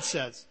what God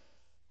says.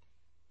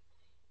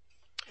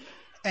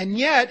 And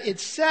yet it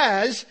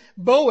says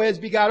Boaz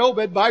begot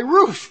Obed by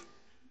Ruth.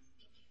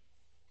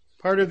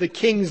 Part of the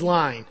king's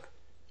line.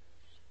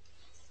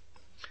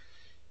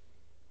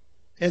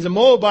 As a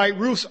Moabite,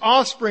 Ruth's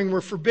offspring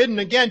were forbidden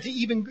again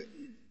to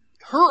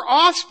her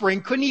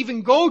offspring couldn't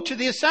even go to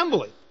the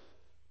assembly.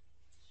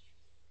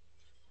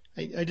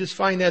 I just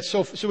find that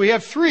so we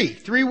have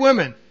three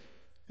women.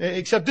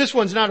 Except this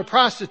one's not a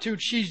prostitute,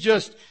 she's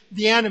just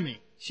the enemy.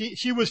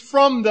 She was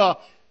from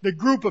the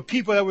group of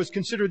people that was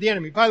considered the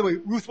enemy. By the way,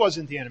 Ruth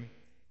wasn't the enemy.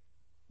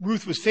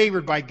 Ruth was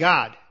favored by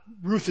God.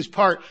 Ruth is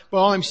part, but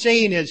all I'm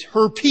saying is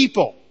her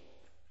people.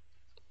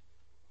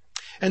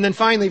 And then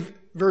finally,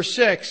 verse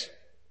 6,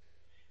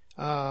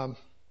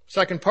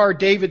 second part,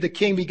 David the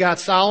king begot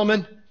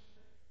Solomon.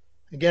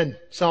 Again,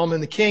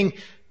 Solomon the king,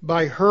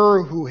 by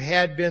her who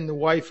had been the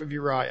wife of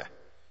Uriah.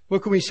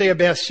 What can we say of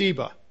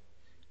Bathsheba?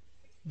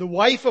 The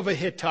wife of a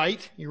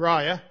Hittite,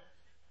 Uriah,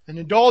 an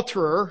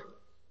adulterer.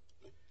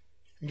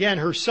 Again,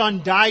 her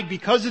son died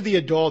because of the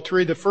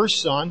adultery, the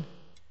first son.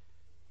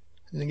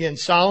 And again,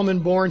 Solomon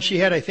born, she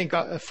had, I think,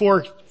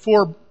 four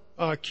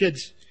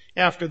kids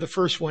after the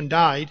first one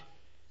died.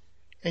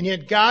 And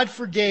yet God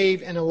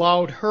forgave and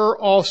allowed her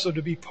also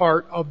to be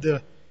part of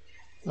the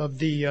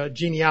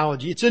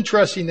genealogy. It's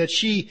interesting that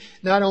she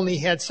not only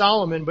had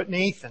Solomon, but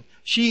Nathan.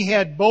 She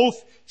had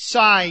both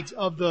sides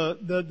of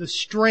the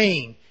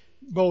strain,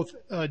 both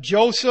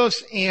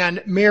Joseph's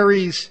and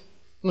Mary's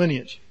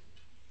lineage.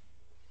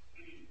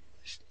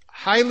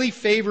 Highly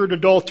favored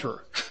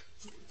adulterer.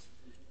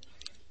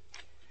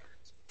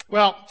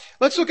 Well,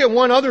 let's look at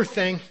one other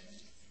thing.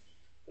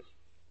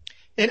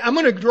 And I'm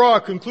going to draw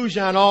a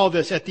conclusion on all of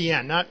this at the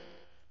end. I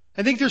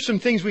think there's some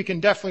things we can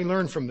definitely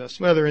learn from this,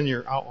 whether in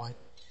your outline.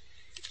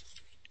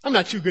 I'm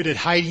not too good at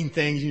hiding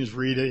things. You just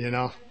read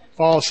it,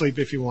 Fall asleep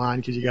if you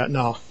want because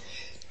no.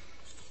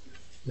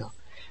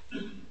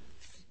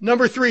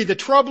 Number 3, the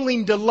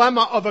troubling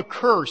dilemma of a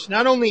curse.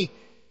 Not only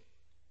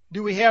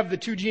do we have the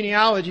two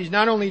genealogies,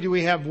 not only do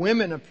we have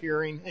women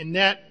appearing, and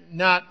that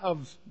not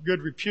of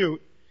good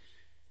repute,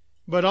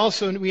 but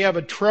also we have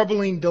a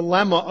troubling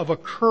dilemma of a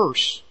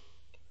curse.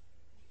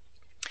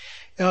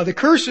 The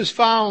curse is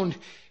found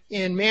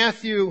in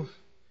Matthew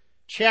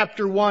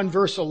chapter 1,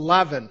 verse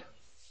 11.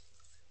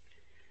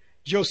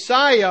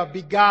 Josiah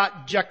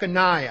begot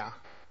Jeconiah.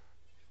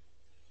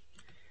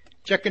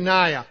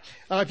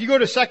 If you go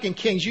to 2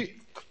 Kings,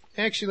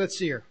 actually, let's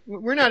see here.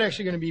 We're not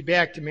actually going to be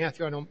back to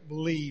Matthew, I don't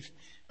believe.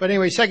 But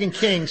anyway, 2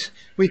 Kings,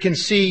 we can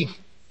see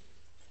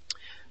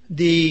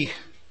the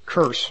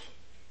curse.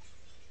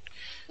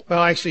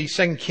 Well, actually,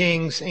 2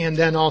 Kings and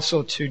then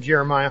also to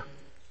Jeremiah.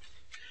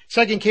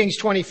 2 Kings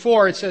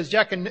 24, it says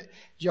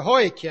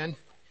Jehoiakim.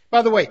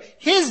 By the way,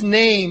 his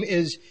name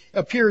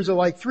appears in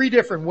like 3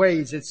 different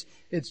ways. It's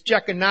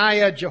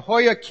Jeconiah,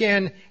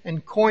 Jehoiakim,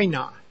 and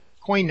Koinan,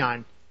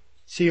 Coniah.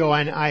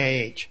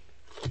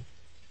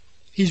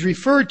 He's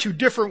referred to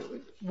different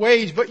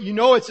ways, but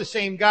it's the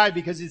same guy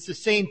because it's the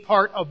same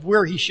part of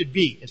where he should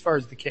be as far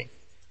as the king.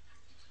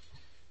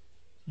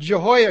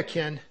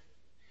 Jehoiakim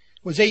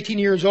was 18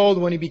 years old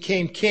when he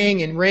became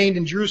king and reigned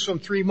in Jerusalem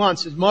 3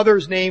 months. His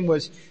mother's name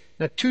was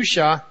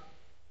Natusha,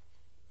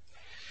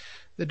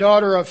 the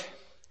daughter of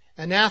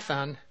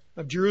Anathan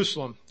of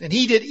Jerusalem. And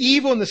he did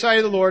evil in the sight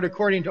of the Lord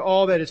according to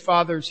all that his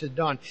fathers had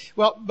done.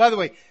 Well, by the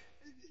way,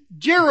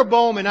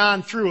 Jeroboam and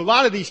on through, a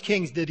lot of these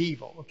kings did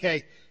evil,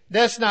 okay?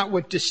 That's not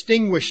what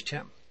distinguished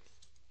him.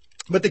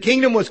 But the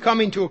kingdom was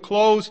coming to a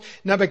close.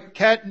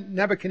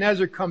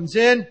 Nebuchadnezzar comes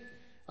in.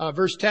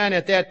 Verse 10,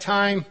 at that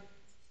time,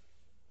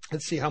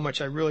 let's see how much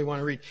I really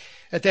want to read.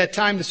 At that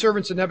time, the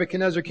servants of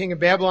Nebuchadnezzar, king of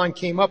Babylon,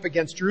 came up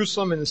against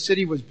Jerusalem, and the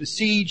city was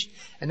besieged.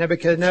 And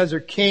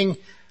Nebuchadnezzar, king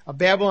of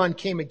Babylon,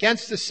 came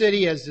against the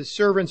city as the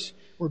servants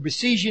were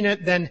besieging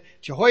it. Then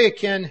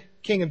Jehoiakim,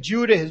 king of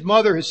Judah, his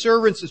mother, his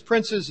servants, his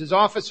princes, his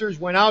officers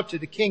went out to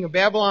the king of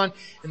Babylon.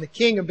 And the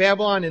king of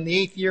Babylon, in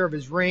the 8th year of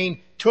his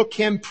reign, took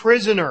him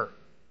prisoner.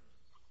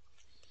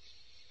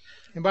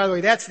 And by the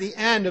way, that's the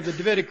end of the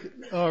Davidic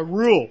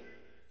rule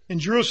in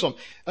Jerusalem.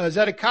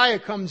 Zedekiah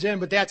comes in,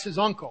 but that's his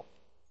uncle.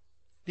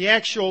 The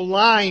actual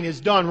line is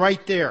done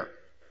right there.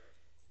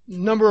 A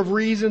number of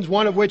reasons,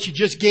 one of which he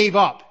just gave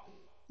up.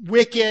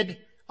 Wicked,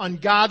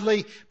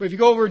 ungodly. But if you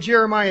go over to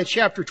Jeremiah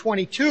chapter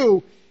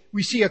 22,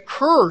 we see a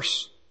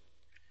curse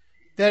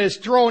that is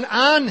thrown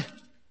on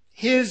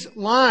his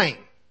line,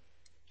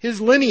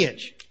 his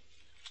lineage.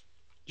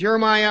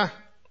 Jeremiah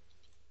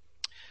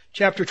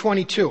chapter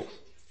 22,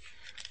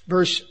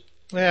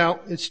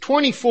 it's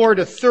 24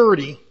 to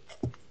 30.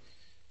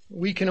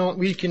 We can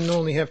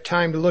only have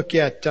time to look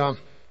at, and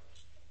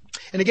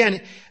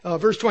again,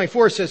 verse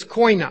 24 says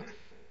Koinan,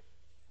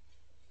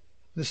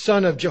 the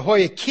son of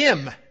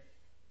Jehoiakim,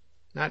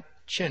 not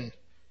Chin.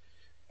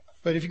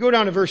 But if you go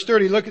down to verse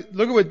 30, look at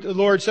what the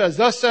Lord says.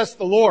 Thus says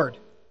the Lord.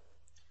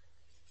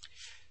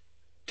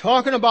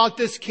 Talking about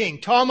this king,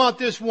 talking about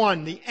this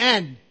one, the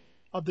end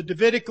of the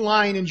Davidic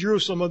line in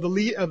Jerusalem, of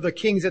the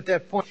kings at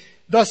that point.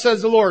 Thus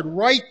says the Lord,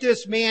 write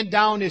this man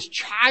down as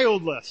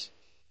childless.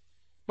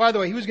 By the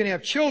way, he was going to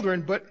have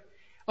children, but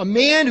a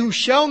man who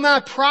shall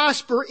not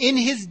prosper in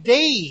his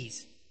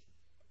days.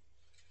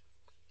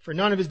 For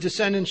none of his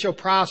descendants shall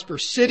prosper,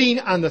 sitting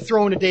on the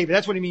throne of David.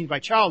 That's what he means by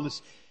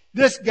childless.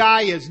 This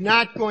guy is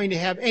not going to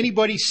have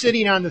anybody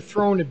sitting on the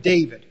throne of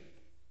David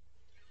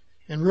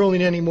and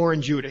ruling anymore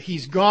in Judah.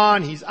 He's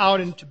gone. He's out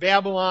into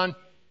Babylon.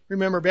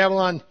 Remember,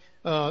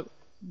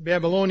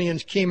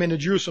 Babylonians came into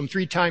Jerusalem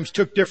 3 times,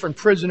 took different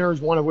prisoners,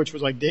 one of which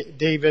was like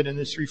David and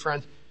his 3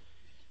 friends.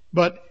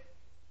 But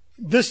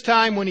this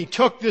time when he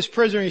took this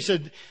prisoner, he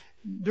said,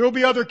 there will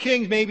be other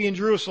kings maybe in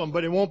Jerusalem,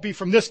 but it won't be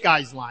from this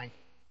guy's line.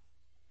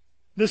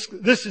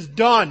 This is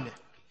done.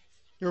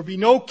 There will be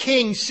no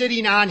king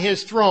sitting on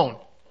his throne.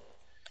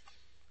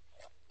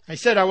 I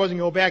said I wasn't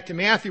going to go back to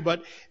Matthew,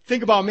 but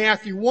think about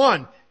Matthew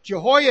 1.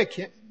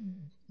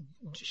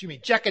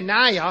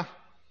 Jeconiah,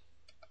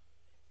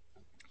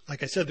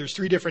 like I said, there's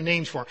 3 different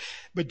names for him.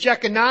 But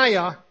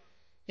Jeconiah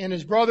and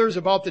his brothers,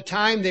 about the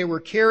time they were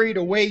carried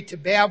away to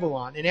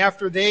Babylon. And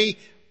after they,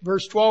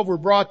 verse 12, were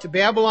brought to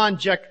Babylon,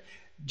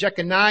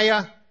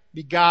 Jeconiah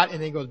begot, and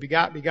then he goes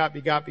begot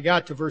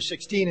to verse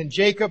 16. And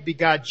Jacob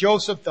begot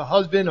Joseph, the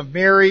husband of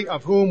Mary,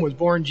 of whom was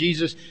born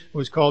Jesus, who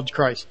was called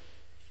Christ.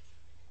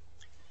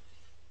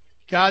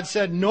 God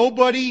said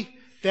nobody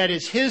that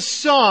is his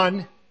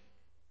son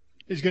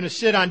is going to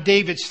sit on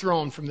David's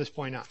throne from this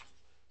point on.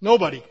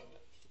 Nobody.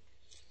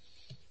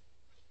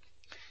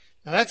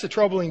 Now that's a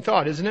troubling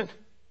thought, isn't it?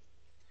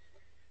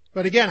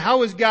 But again,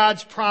 how is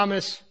God's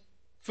promise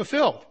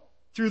fulfilled?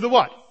 Through the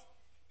what?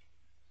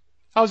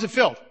 How is it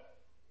filled?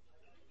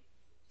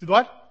 Through the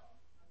what?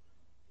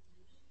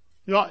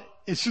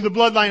 It's through the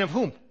bloodline of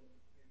whom?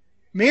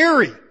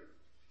 Mary.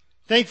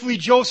 Thankfully,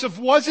 Joseph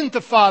wasn't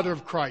the father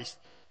of Christ.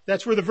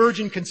 That's where the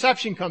virgin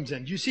conception comes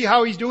in. Do you see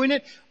how he's doing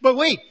it? But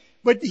wait,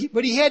 but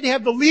he had to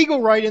have the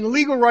legal right, and the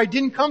legal right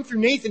didn't come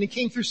through Nathan, it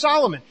came through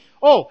Solomon.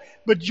 Oh,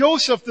 but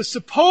Joseph, the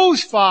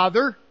supposed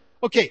father,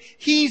 okay,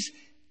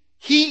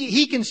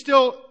 he can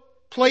still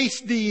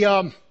place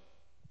the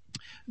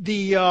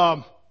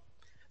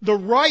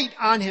right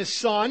on his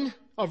son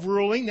of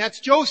ruling. That's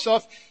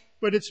Joseph,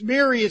 but it's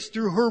Mary, it's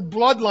through her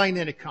bloodline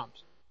that it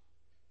comes.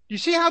 You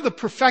see how the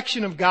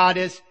perfection of God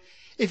is?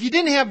 If you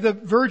didn't have the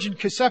virgin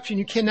conception,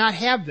 you cannot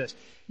have this.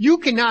 You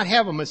cannot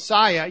have a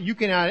Messiah. You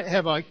cannot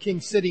have a king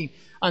sitting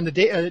on the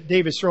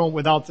David's throne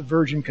without the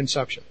virgin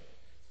conception.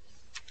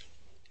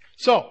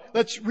 So,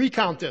 let's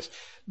recount this.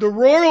 The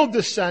royal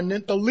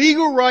descendant, the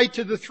legal right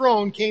to the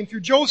throne came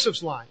through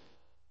Joseph's line.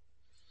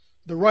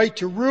 The right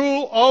to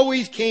rule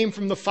always came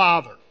from the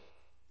father,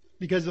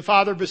 because the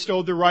father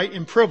bestowed the right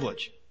and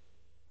privilege.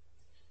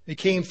 It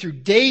came through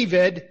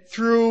David,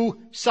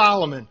 through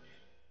Solomon.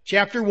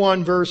 Chapter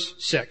 1, verse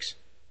 6.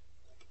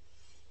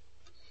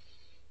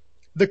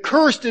 The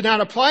curse did not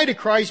apply to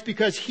Christ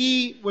because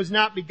he was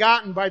not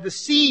begotten by the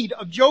seed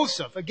of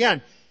Joseph.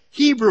 Again,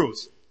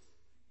 Hebrews.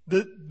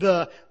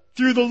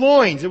 Through the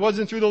loins. It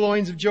wasn't through the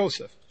loins of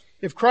Joseph.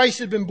 If Christ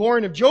had been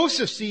born of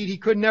Joseph's seed, he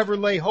could never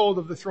lay hold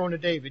of the throne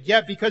of David.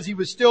 Yet, because he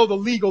was still the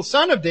legal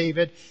son of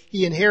David,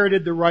 he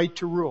inherited the right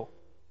to rule.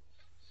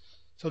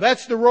 So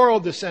that's the royal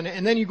descendant.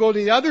 And then you go to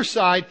the other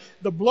side,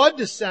 the blood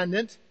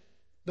descendant,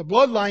 the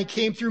bloodline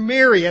came through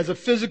Mary as a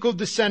physical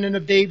descendant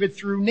of David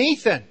through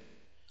Nathan,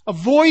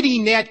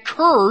 avoiding that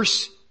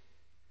curse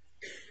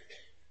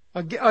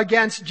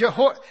against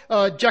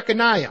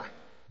Jeconiah.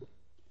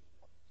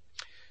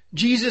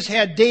 Jesus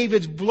had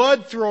David's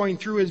blood flowing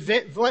through his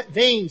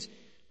veins,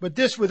 but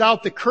this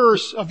without the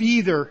curse of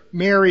either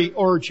Mary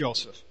or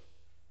Joseph.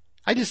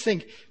 I just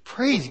think,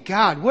 praise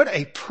God, what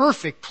a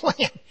perfect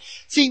plan.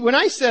 See, when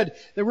I said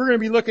that we're going to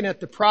be looking at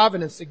the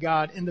providence of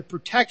God and the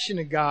protection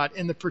of God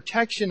and the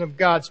protection of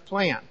God's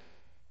plan,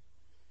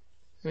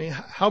 I mean,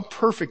 how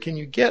perfect can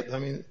you get? I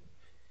mean,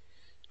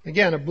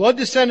 again, a blood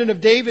descendant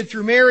of David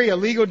through Mary, a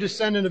legal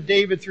descendant of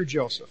David through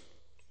Joseph.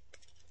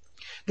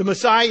 The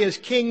Messiah is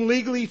king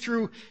legally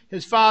through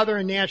his father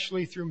and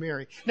naturally through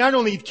Mary. Not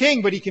only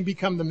king, but he can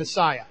become the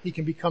Messiah. He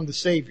can become the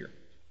Savior.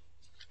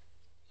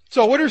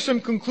 So what are some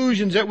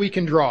conclusions that we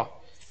can draw?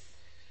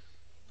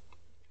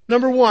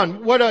 Number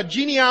one, what a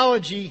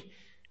genealogy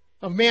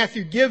of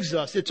Matthew gives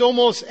us. It's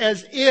almost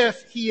as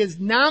if he is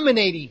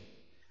nominating.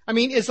 I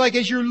mean, it's like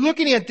as you're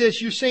looking at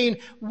this, you're saying,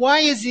 why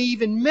is he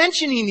even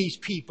mentioning these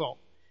people?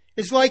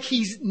 It's like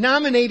he's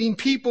nominating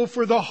people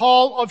for the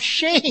hall of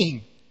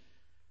shame.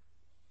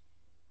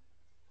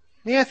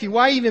 Matthew,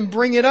 why even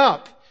bring it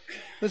up?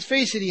 Let's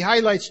face it, he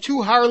highlights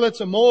two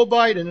harlots, a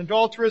Moabite, an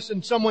adulteress,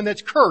 and someone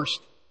that's cursed.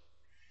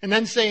 And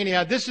then saying,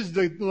 yeah, this is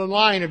the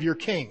line of your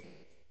king.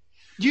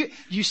 Do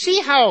you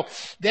see how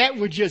that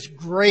would just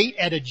grate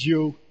at a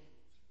Jew?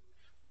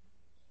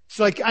 It's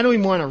like, I don't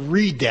even want to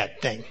read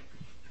that thing.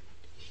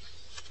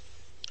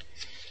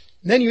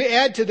 And then you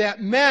add to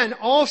that men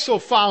also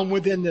found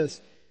within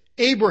this.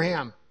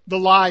 Abraham, the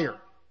liar.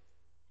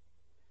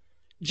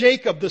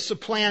 Jacob, the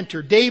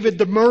supplanter. David,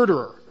 the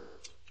murderer.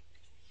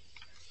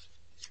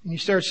 And you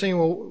start saying,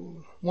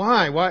 well,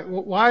 why?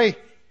 Why?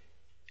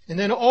 And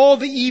then all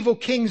the evil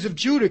kings of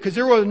Judah, because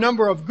there were a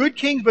number of good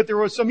kings, but there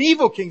were some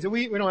evil kings. And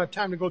we don't have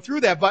time to go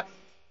through that.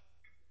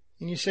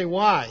 And you say,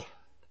 why?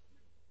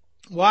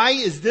 Why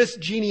is this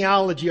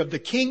genealogy of the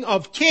King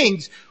of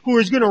Kings, who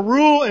is going to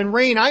rule and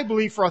reign, I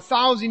believe, for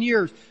 1,000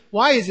 years,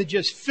 why is it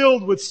just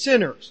filled with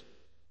sinners?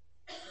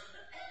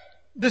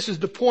 This is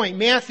the point.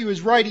 Matthew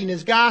is writing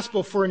his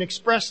gospel for an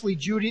expressly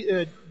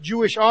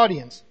Jewish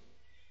audience.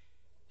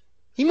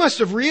 He must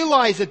have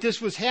realized that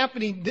this was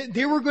happening.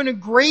 They were going to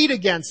grate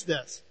against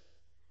this.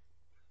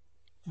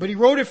 But he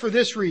wrote it for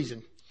this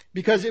reason.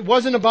 Because it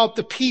wasn't about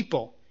the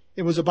people.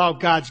 It was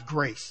about God's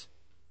grace.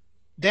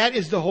 That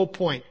is the whole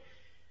point.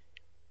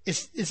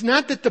 It's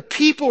not that the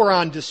people are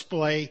on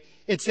display.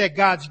 It's that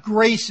God's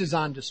grace is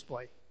on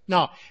display.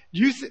 Now,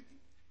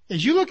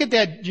 as you look at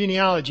that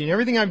genealogy and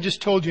everything I've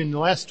just told you in the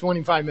last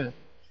 25 minutes,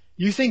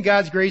 you think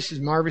God's grace is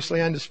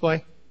marvelously on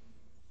display?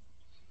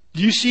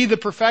 Do you see the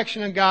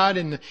perfection of God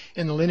in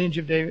the lineage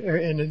of David, or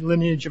in the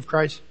lineage of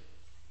Christ?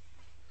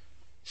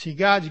 See,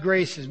 God's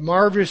grace is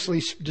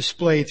marvelously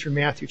displayed through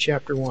Matthew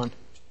chapter 1.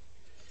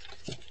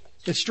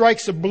 It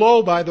strikes a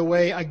blow, by the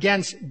way,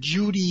 against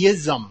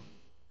Judaism.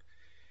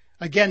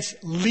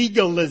 against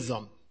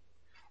legalism,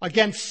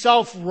 against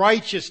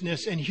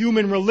self-righteousness and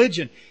human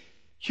religion.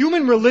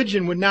 Human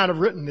religion would not have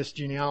written this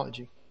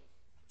genealogy.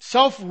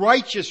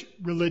 Self-righteous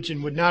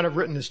religion would not have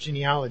written this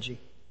genealogy.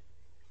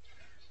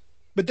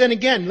 But then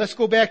again, let's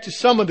go back to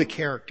some of the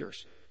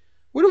characters.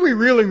 What do we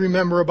really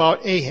remember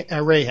about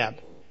Rahab?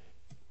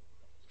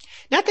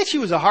 Not that she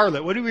was a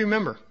harlot. What do we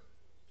remember?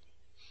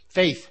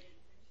 Faith.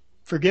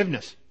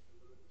 Forgiveness.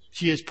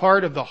 She is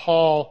part of the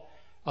Hall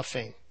of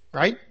Fame,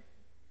 right?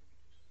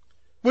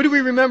 What do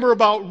we remember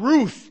about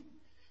Ruth?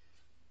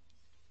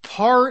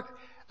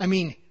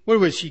 What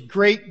was she?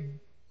 Great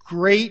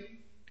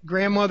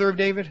grandmother of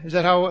David? Is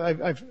that how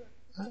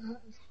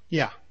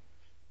yeah.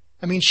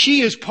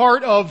 She is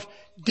part of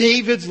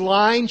David's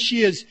line.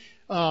 She is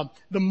the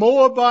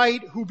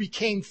Moabite who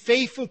became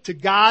faithful to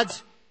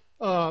God's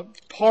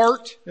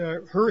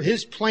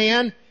his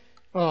plan.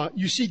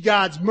 You see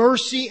God's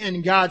mercy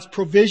and God's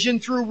provision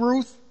through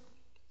Ruth.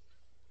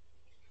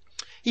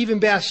 Even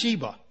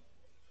Bathsheba.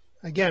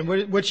 Again,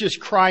 what just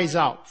cries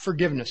out?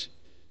 Forgiveness.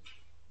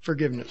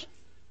 Forgiveness.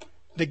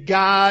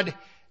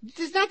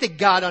 It's not that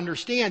God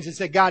understands, it's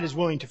that God is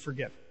willing to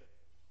forgive.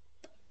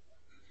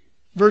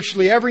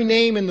 Virtually every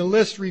name in the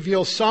list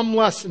reveals some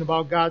lesson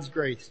about God's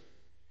grace.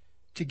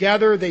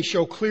 Together, they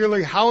show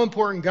clearly how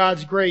important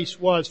God's grace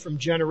was from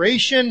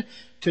generation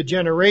to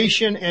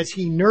generation as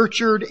He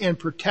nurtured and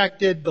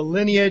protected the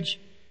lineage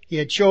He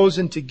had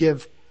chosen to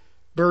give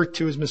birth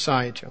to His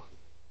Messiah to.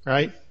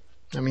 Right?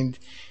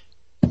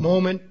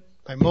 Moment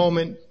by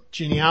moment,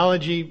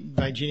 genealogy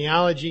by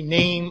genealogy,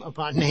 name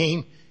upon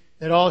name,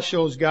 it all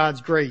shows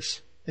God's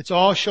grace. It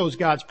all shows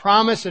God's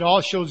promise. It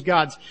all shows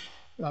God's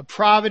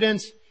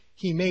providence.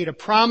 He made a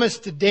promise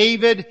to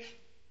David,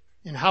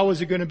 and how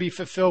is it going to be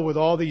fulfilled with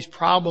all these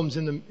problems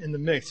in the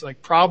mix,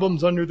 like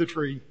problems under the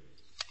tree?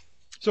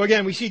 So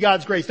again, we see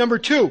God's grace. Number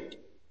 2,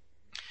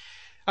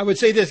 I would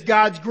say this: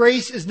 God's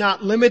grace is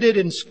not limited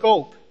in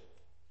scope.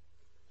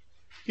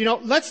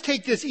 Let's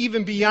take this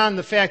even beyond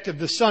the fact of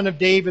the Son of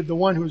David, the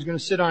one who's going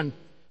to sit on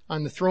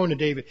the throne of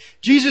David.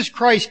 Jesus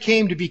Christ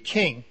came to be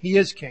king. He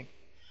is king.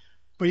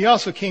 But He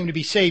also came to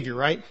be Savior,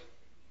 right?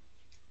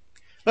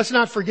 Let's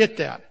not forget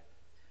that.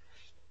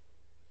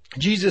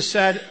 Jesus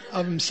said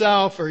of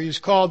Himself, or He was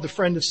called the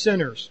friend of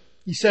sinners.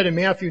 He said in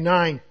Matthew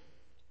 9,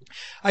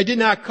 I did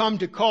not come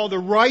to call the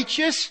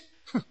righteous.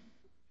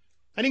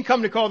 I didn't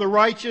come to call the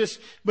righteous,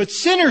 but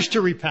sinners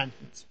to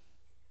repentance.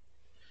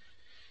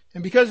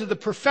 And because of the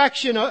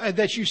perfection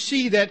that you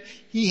see that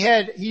He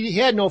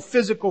had no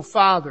physical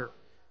father,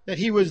 that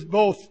He was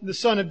both the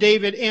Son of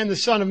David and the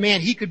Son of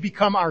Man, He could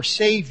become our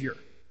Savior.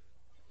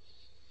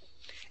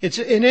 It's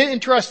an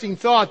interesting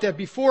thought that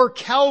before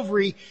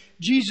Calvary,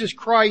 Jesus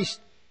Christ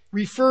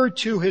referred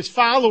to His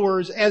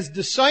followers as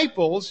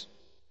disciples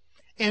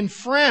and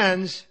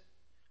friends,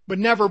 but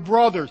never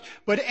brothers.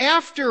 But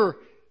after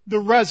the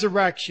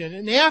resurrection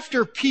and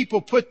after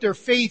people put their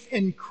faith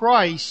in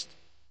Christ,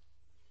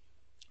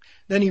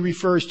 then He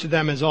refers to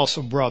them as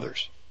also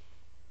brothers.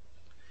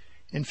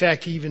 In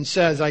fact, He even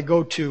says, I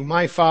go to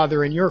my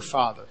Father and your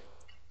Father.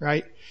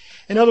 Right?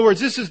 In other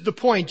words, this is the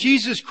point.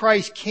 Jesus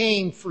Christ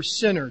came for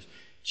sinners.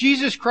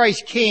 Jesus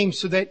Christ came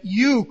so that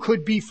you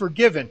could be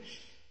forgiven.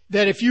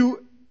 That if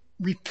you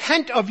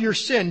repent of your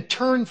sin,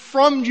 turn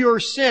from your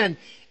sin,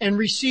 and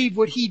receive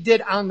what He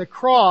did on the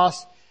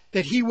cross,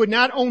 that He would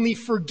not only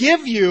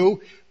forgive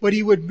you, but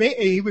He would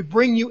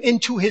bring you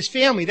into His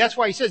family. That's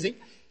why He says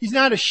He's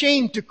not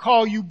ashamed to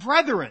call you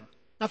brethren.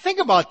 Now think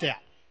about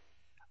that.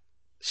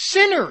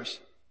 Sinners,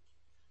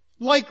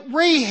 like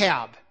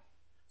Rahab,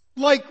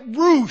 like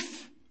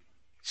Ruth,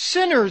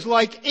 sinners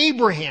like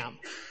Abraham,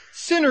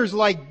 sinners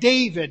like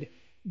David,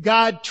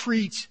 God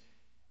treats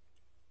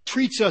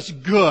us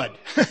good.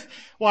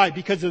 Why?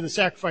 Because of the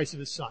sacrifice of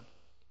His Son.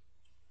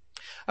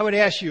 I would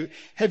ask you,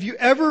 have you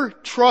ever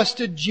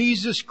trusted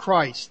Jesus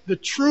Christ, the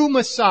true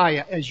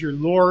Messiah, as your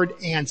Lord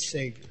and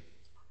Savior?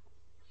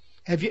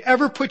 Have you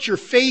ever put your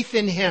faith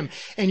in Him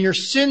and your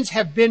sins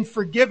have been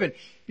forgiven?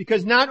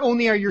 Because not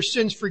only are your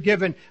sins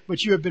forgiven,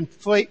 but you have been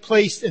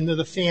placed into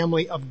the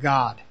family of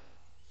God.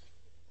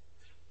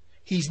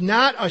 He's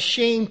not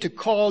ashamed to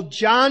call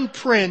John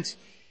Prince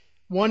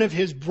one of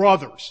His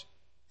brothers.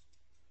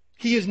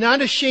 He is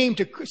not ashamed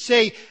to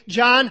say,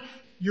 John,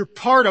 you're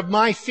part of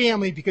my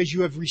family because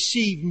you have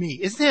received me.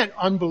 Isn't that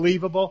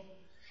unbelievable?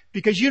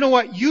 Because you know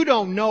what? You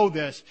don't know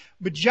this,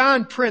 but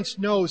John Prince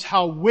knows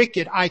how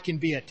wicked I can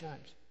be at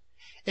times.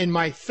 In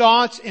my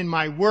thoughts, in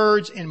my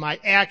words, in my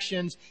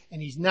actions,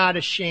 and he's not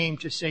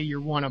ashamed to say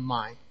you're one of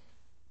mine.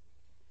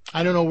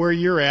 I don't know where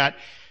you're at.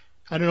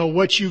 I don't know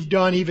what you've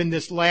done even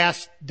this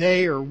last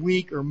day or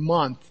week or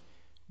month,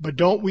 but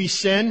don't we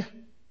sin?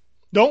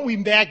 Don't we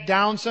back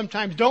down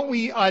sometimes? Don't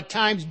we at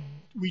times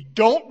we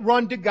don't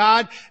run to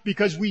God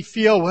because we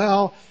feel,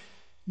 well,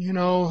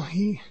 no.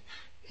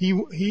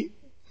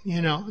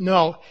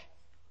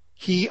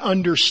 He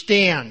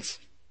understands.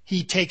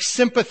 He takes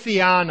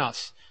sympathy on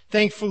us.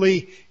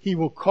 Thankfully, He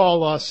will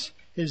call us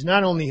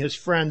not only His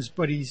friends,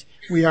 but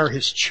we are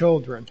His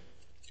children.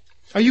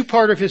 Are you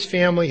part of His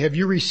family? Have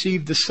you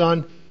received the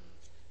Son?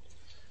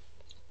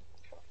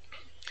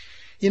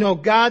 You know,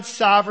 God's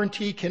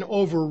sovereignty can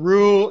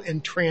overrule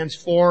and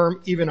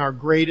transform even our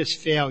greatest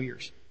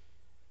failures.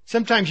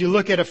 Sometimes you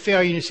look at a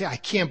failure and you say, I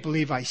can't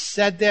believe I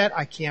said that.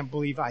 I can't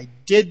believe I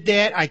did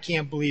that. I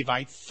can't believe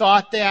I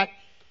thought that.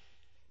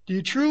 Do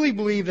you truly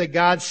believe that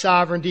God's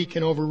sovereignty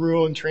can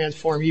overrule and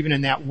transform even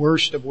in that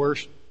worst of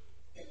worst?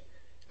 I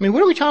mean,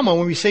 what are we talking about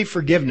when we say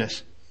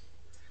forgiveness?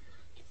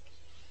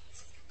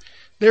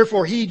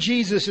 Therefore, He,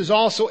 Jesus, is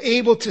also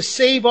able to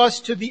save us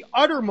to the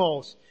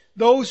uttermost,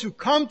 those who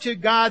come to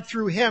God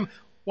through Him.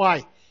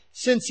 Why?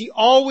 Since He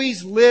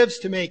always lives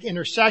to make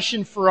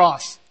intercession for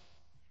us.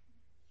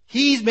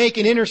 He's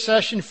making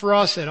intercession for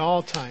us at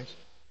all times.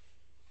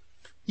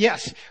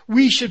 Yes,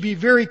 we should be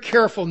very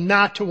careful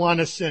not to want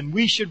to sin.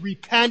 We should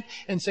repent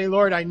and say,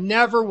 Lord, I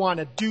never want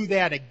to do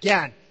that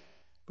again.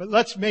 But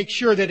let's make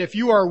sure that if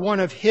you are one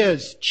of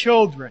His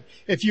children,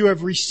 if you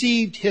have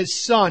received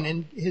His Son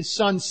and His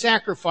Son's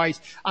sacrifice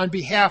on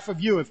behalf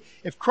of you,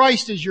 if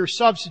Christ is your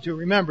substitute,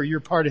 remember, you're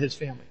part of His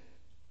family.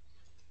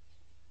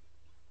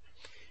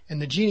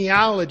 And the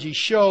genealogy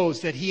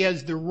shows that He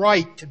has the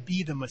right to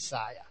be the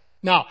Messiah.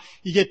 Now,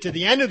 you get to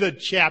the end of the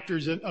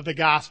chapters of the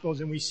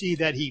Gospels and we see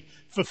that He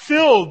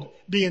fulfilled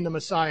being the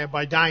Messiah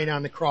by dying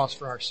on the cross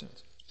for our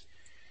sins.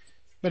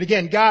 But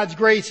again, God's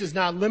grace is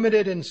not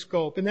limited in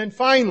scope. And then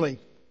finally,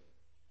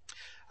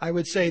 I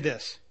would say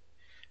this,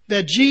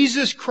 that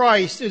Jesus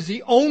Christ is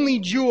the only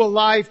Jew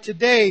alive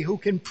today who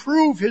can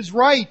prove His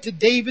right to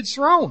David's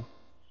throne.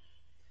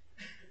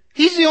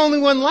 He's the only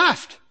one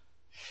left.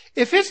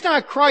 If it's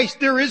not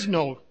Christ, there is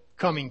no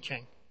coming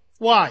king.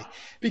 Why?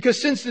 Because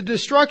since the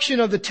destruction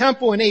of the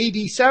temple in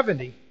AD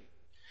 70,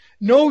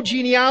 no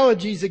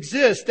genealogies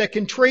exist that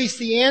can trace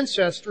the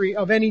ancestry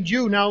of any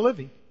Jew now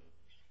living.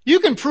 You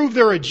can prove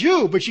they're a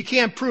Jew, but you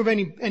can't prove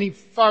any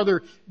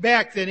farther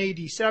back than AD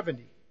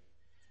 70.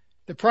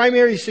 The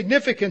primary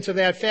significance of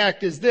that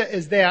fact is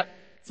that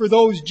for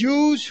those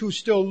Jews who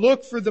still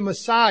look for the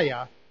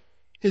Messiah,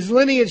 His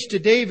lineage to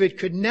David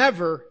could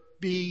never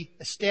be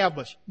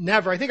established.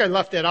 Never. I think I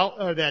left that out,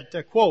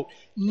 that quote.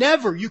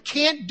 Never. You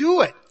can't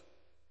do it.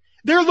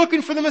 They're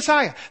looking for the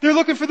Messiah. They're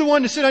looking for the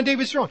one to sit on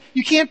David's throne.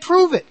 You can't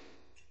prove it.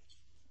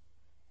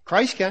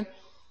 Christ can.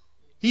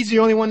 He's the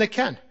only one that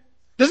can.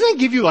 Doesn't it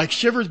give you like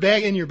shivers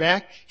back in your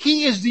back?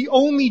 He is the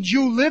only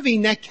Jew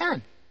living that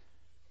can.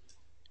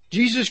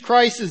 Jesus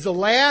Christ is the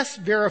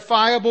last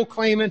verifiable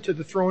claimant to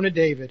the throne of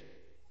David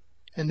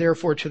and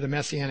therefore to the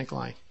Messianic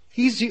line.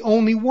 He's the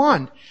only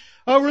one.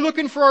 We're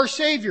looking for our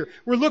Savior.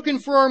 We're looking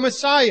for our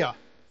Messiah.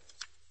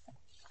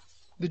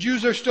 The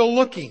Jews are still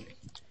looking.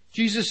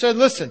 Jesus said,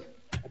 listen,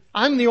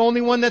 I'm the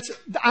only one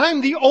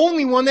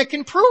that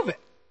can prove it.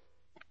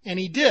 And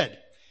He did.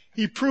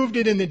 He proved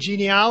it in the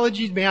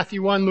genealogies,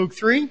 Matthew 1, Luke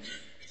 3.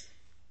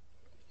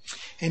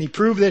 And He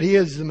proved that He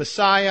is the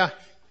Messiah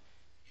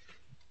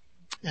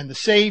and the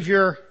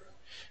Savior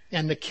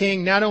and the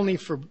King, not only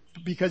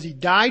because He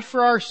died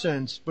for our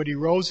sins, but He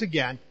rose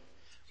again,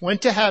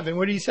 went to heaven.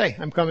 What did He say?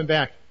 I'm coming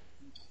back.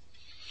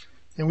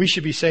 And we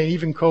should be saying,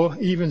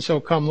 even so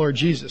come Lord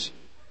Jesus.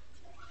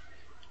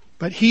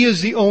 But He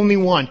is the only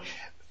one.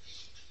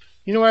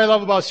 You know what I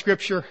love about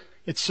Scripture?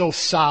 It's so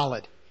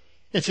solid.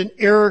 It's an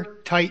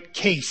airtight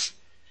case.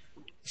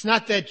 It's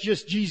not that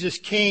just Jesus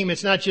came.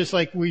 It's not just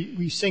like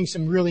we sing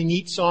some really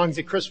neat songs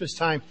at Christmas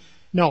time.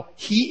 No,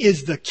 He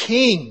is the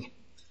King.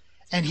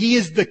 And He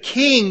is the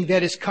King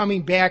that is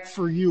coming back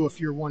for you if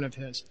you're one of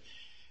His.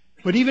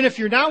 But even if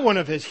you're not one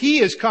of His, He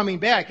is coming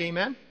back.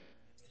 Amen?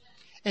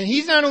 And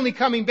He's not only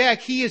coming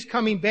back, He is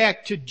coming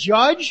back to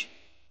judge.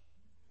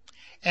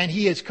 And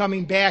He is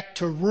coming back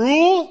to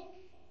rule.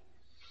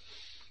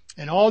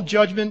 And all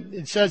judgment,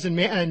 it says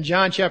in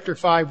John chapter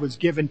 5, was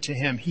given to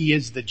Him. He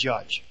is the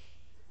judge.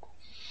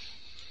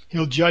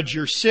 He'll judge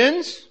your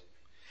sins.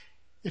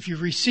 If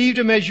you've received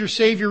Him as your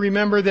Savior,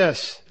 remember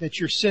this, that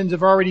your sins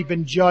have already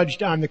been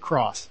judged on the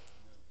cross.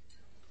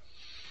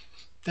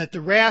 That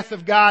the wrath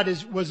of God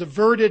was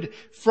averted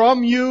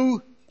from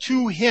you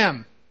to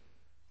Him.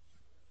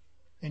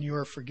 And you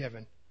are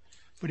forgiven.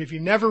 But if you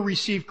never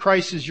received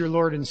Christ as your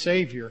Lord and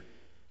Savior,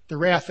 the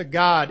wrath of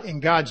God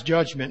and God's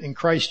judgment and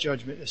Christ's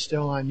judgment is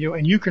still on you.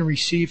 And you can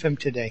receive Him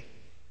today.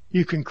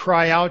 You can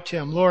cry out to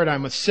Him, Lord,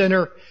 I'm a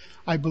sinner.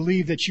 I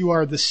believe that You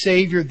are the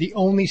Savior, the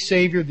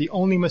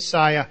only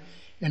Messiah.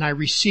 And I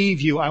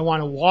receive You. I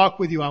want to walk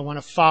with You. I want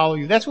to follow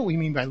You. That's what we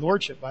mean by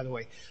lordship, by the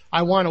way.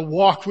 I want to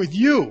walk with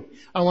You.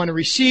 I want to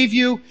receive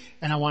You,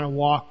 and I want to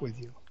walk with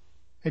You.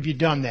 Have you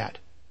done that?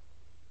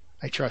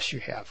 I trust you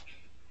have.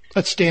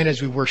 Let's stand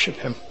as we worship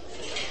Him.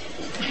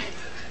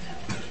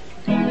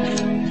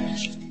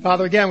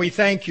 Father, again, we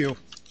thank You.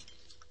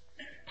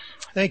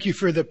 Thank You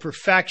for the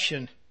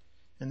perfection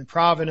and the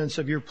providence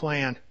of Your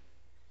plan.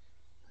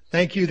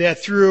 Thank You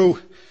that through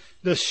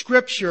the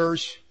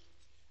Scriptures,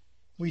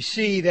 we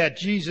see that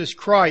Jesus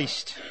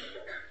Christ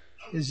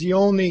is the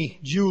only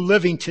Jew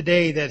living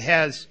today that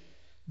has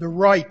the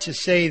right to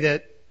say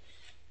that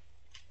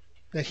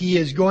He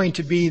is going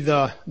to be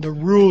the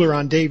ruler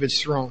on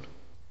David's throne.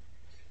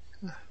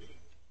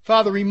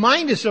 Father,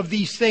 remind us of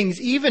these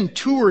things even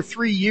 2 or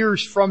 3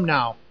 years from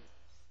now.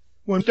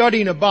 When we're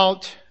studying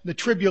about the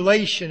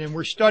tribulation, and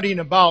we're studying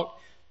about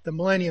the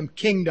millennium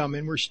kingdom,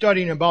 and we're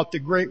studying about the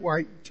great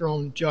white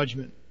throne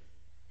judgment,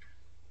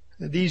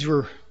 these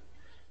were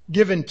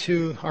given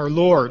to our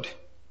Lord,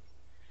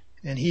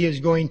 and He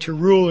is going to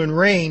rule and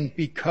reign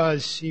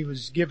because He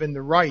was given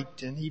the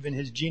right, and even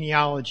His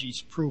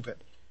genealogies prove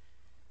it.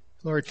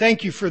 Lord,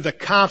 thank You for the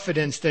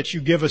confidence that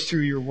You give us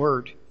through Your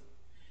Word.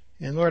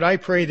 And Lord, I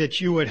pray that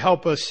You would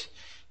help us,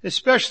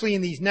 especially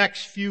in these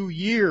next few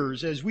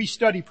years as we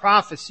study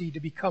prophecy, to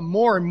become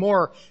more and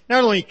more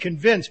not only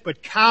convinced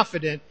but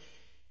confident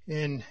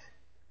in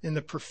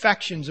the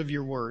perfections of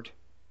Your Word.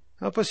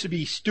 Help us to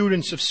be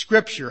students of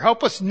Scripture.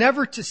 Help us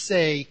never to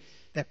say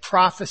that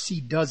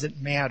prophecy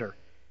doesn't matter,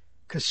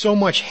 because so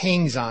much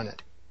hangs on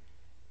it.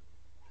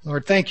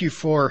 Lord, thank You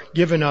for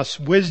giving us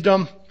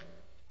wisdom.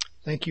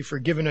 Thank You for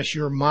giving us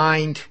Your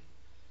mind.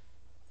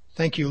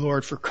 Thank You,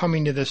 Lord, for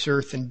coming to this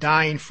earth and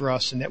dying for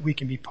us, and that we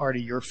can be part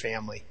of Your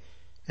family.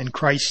 In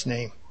Christ's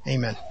name,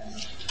 amen.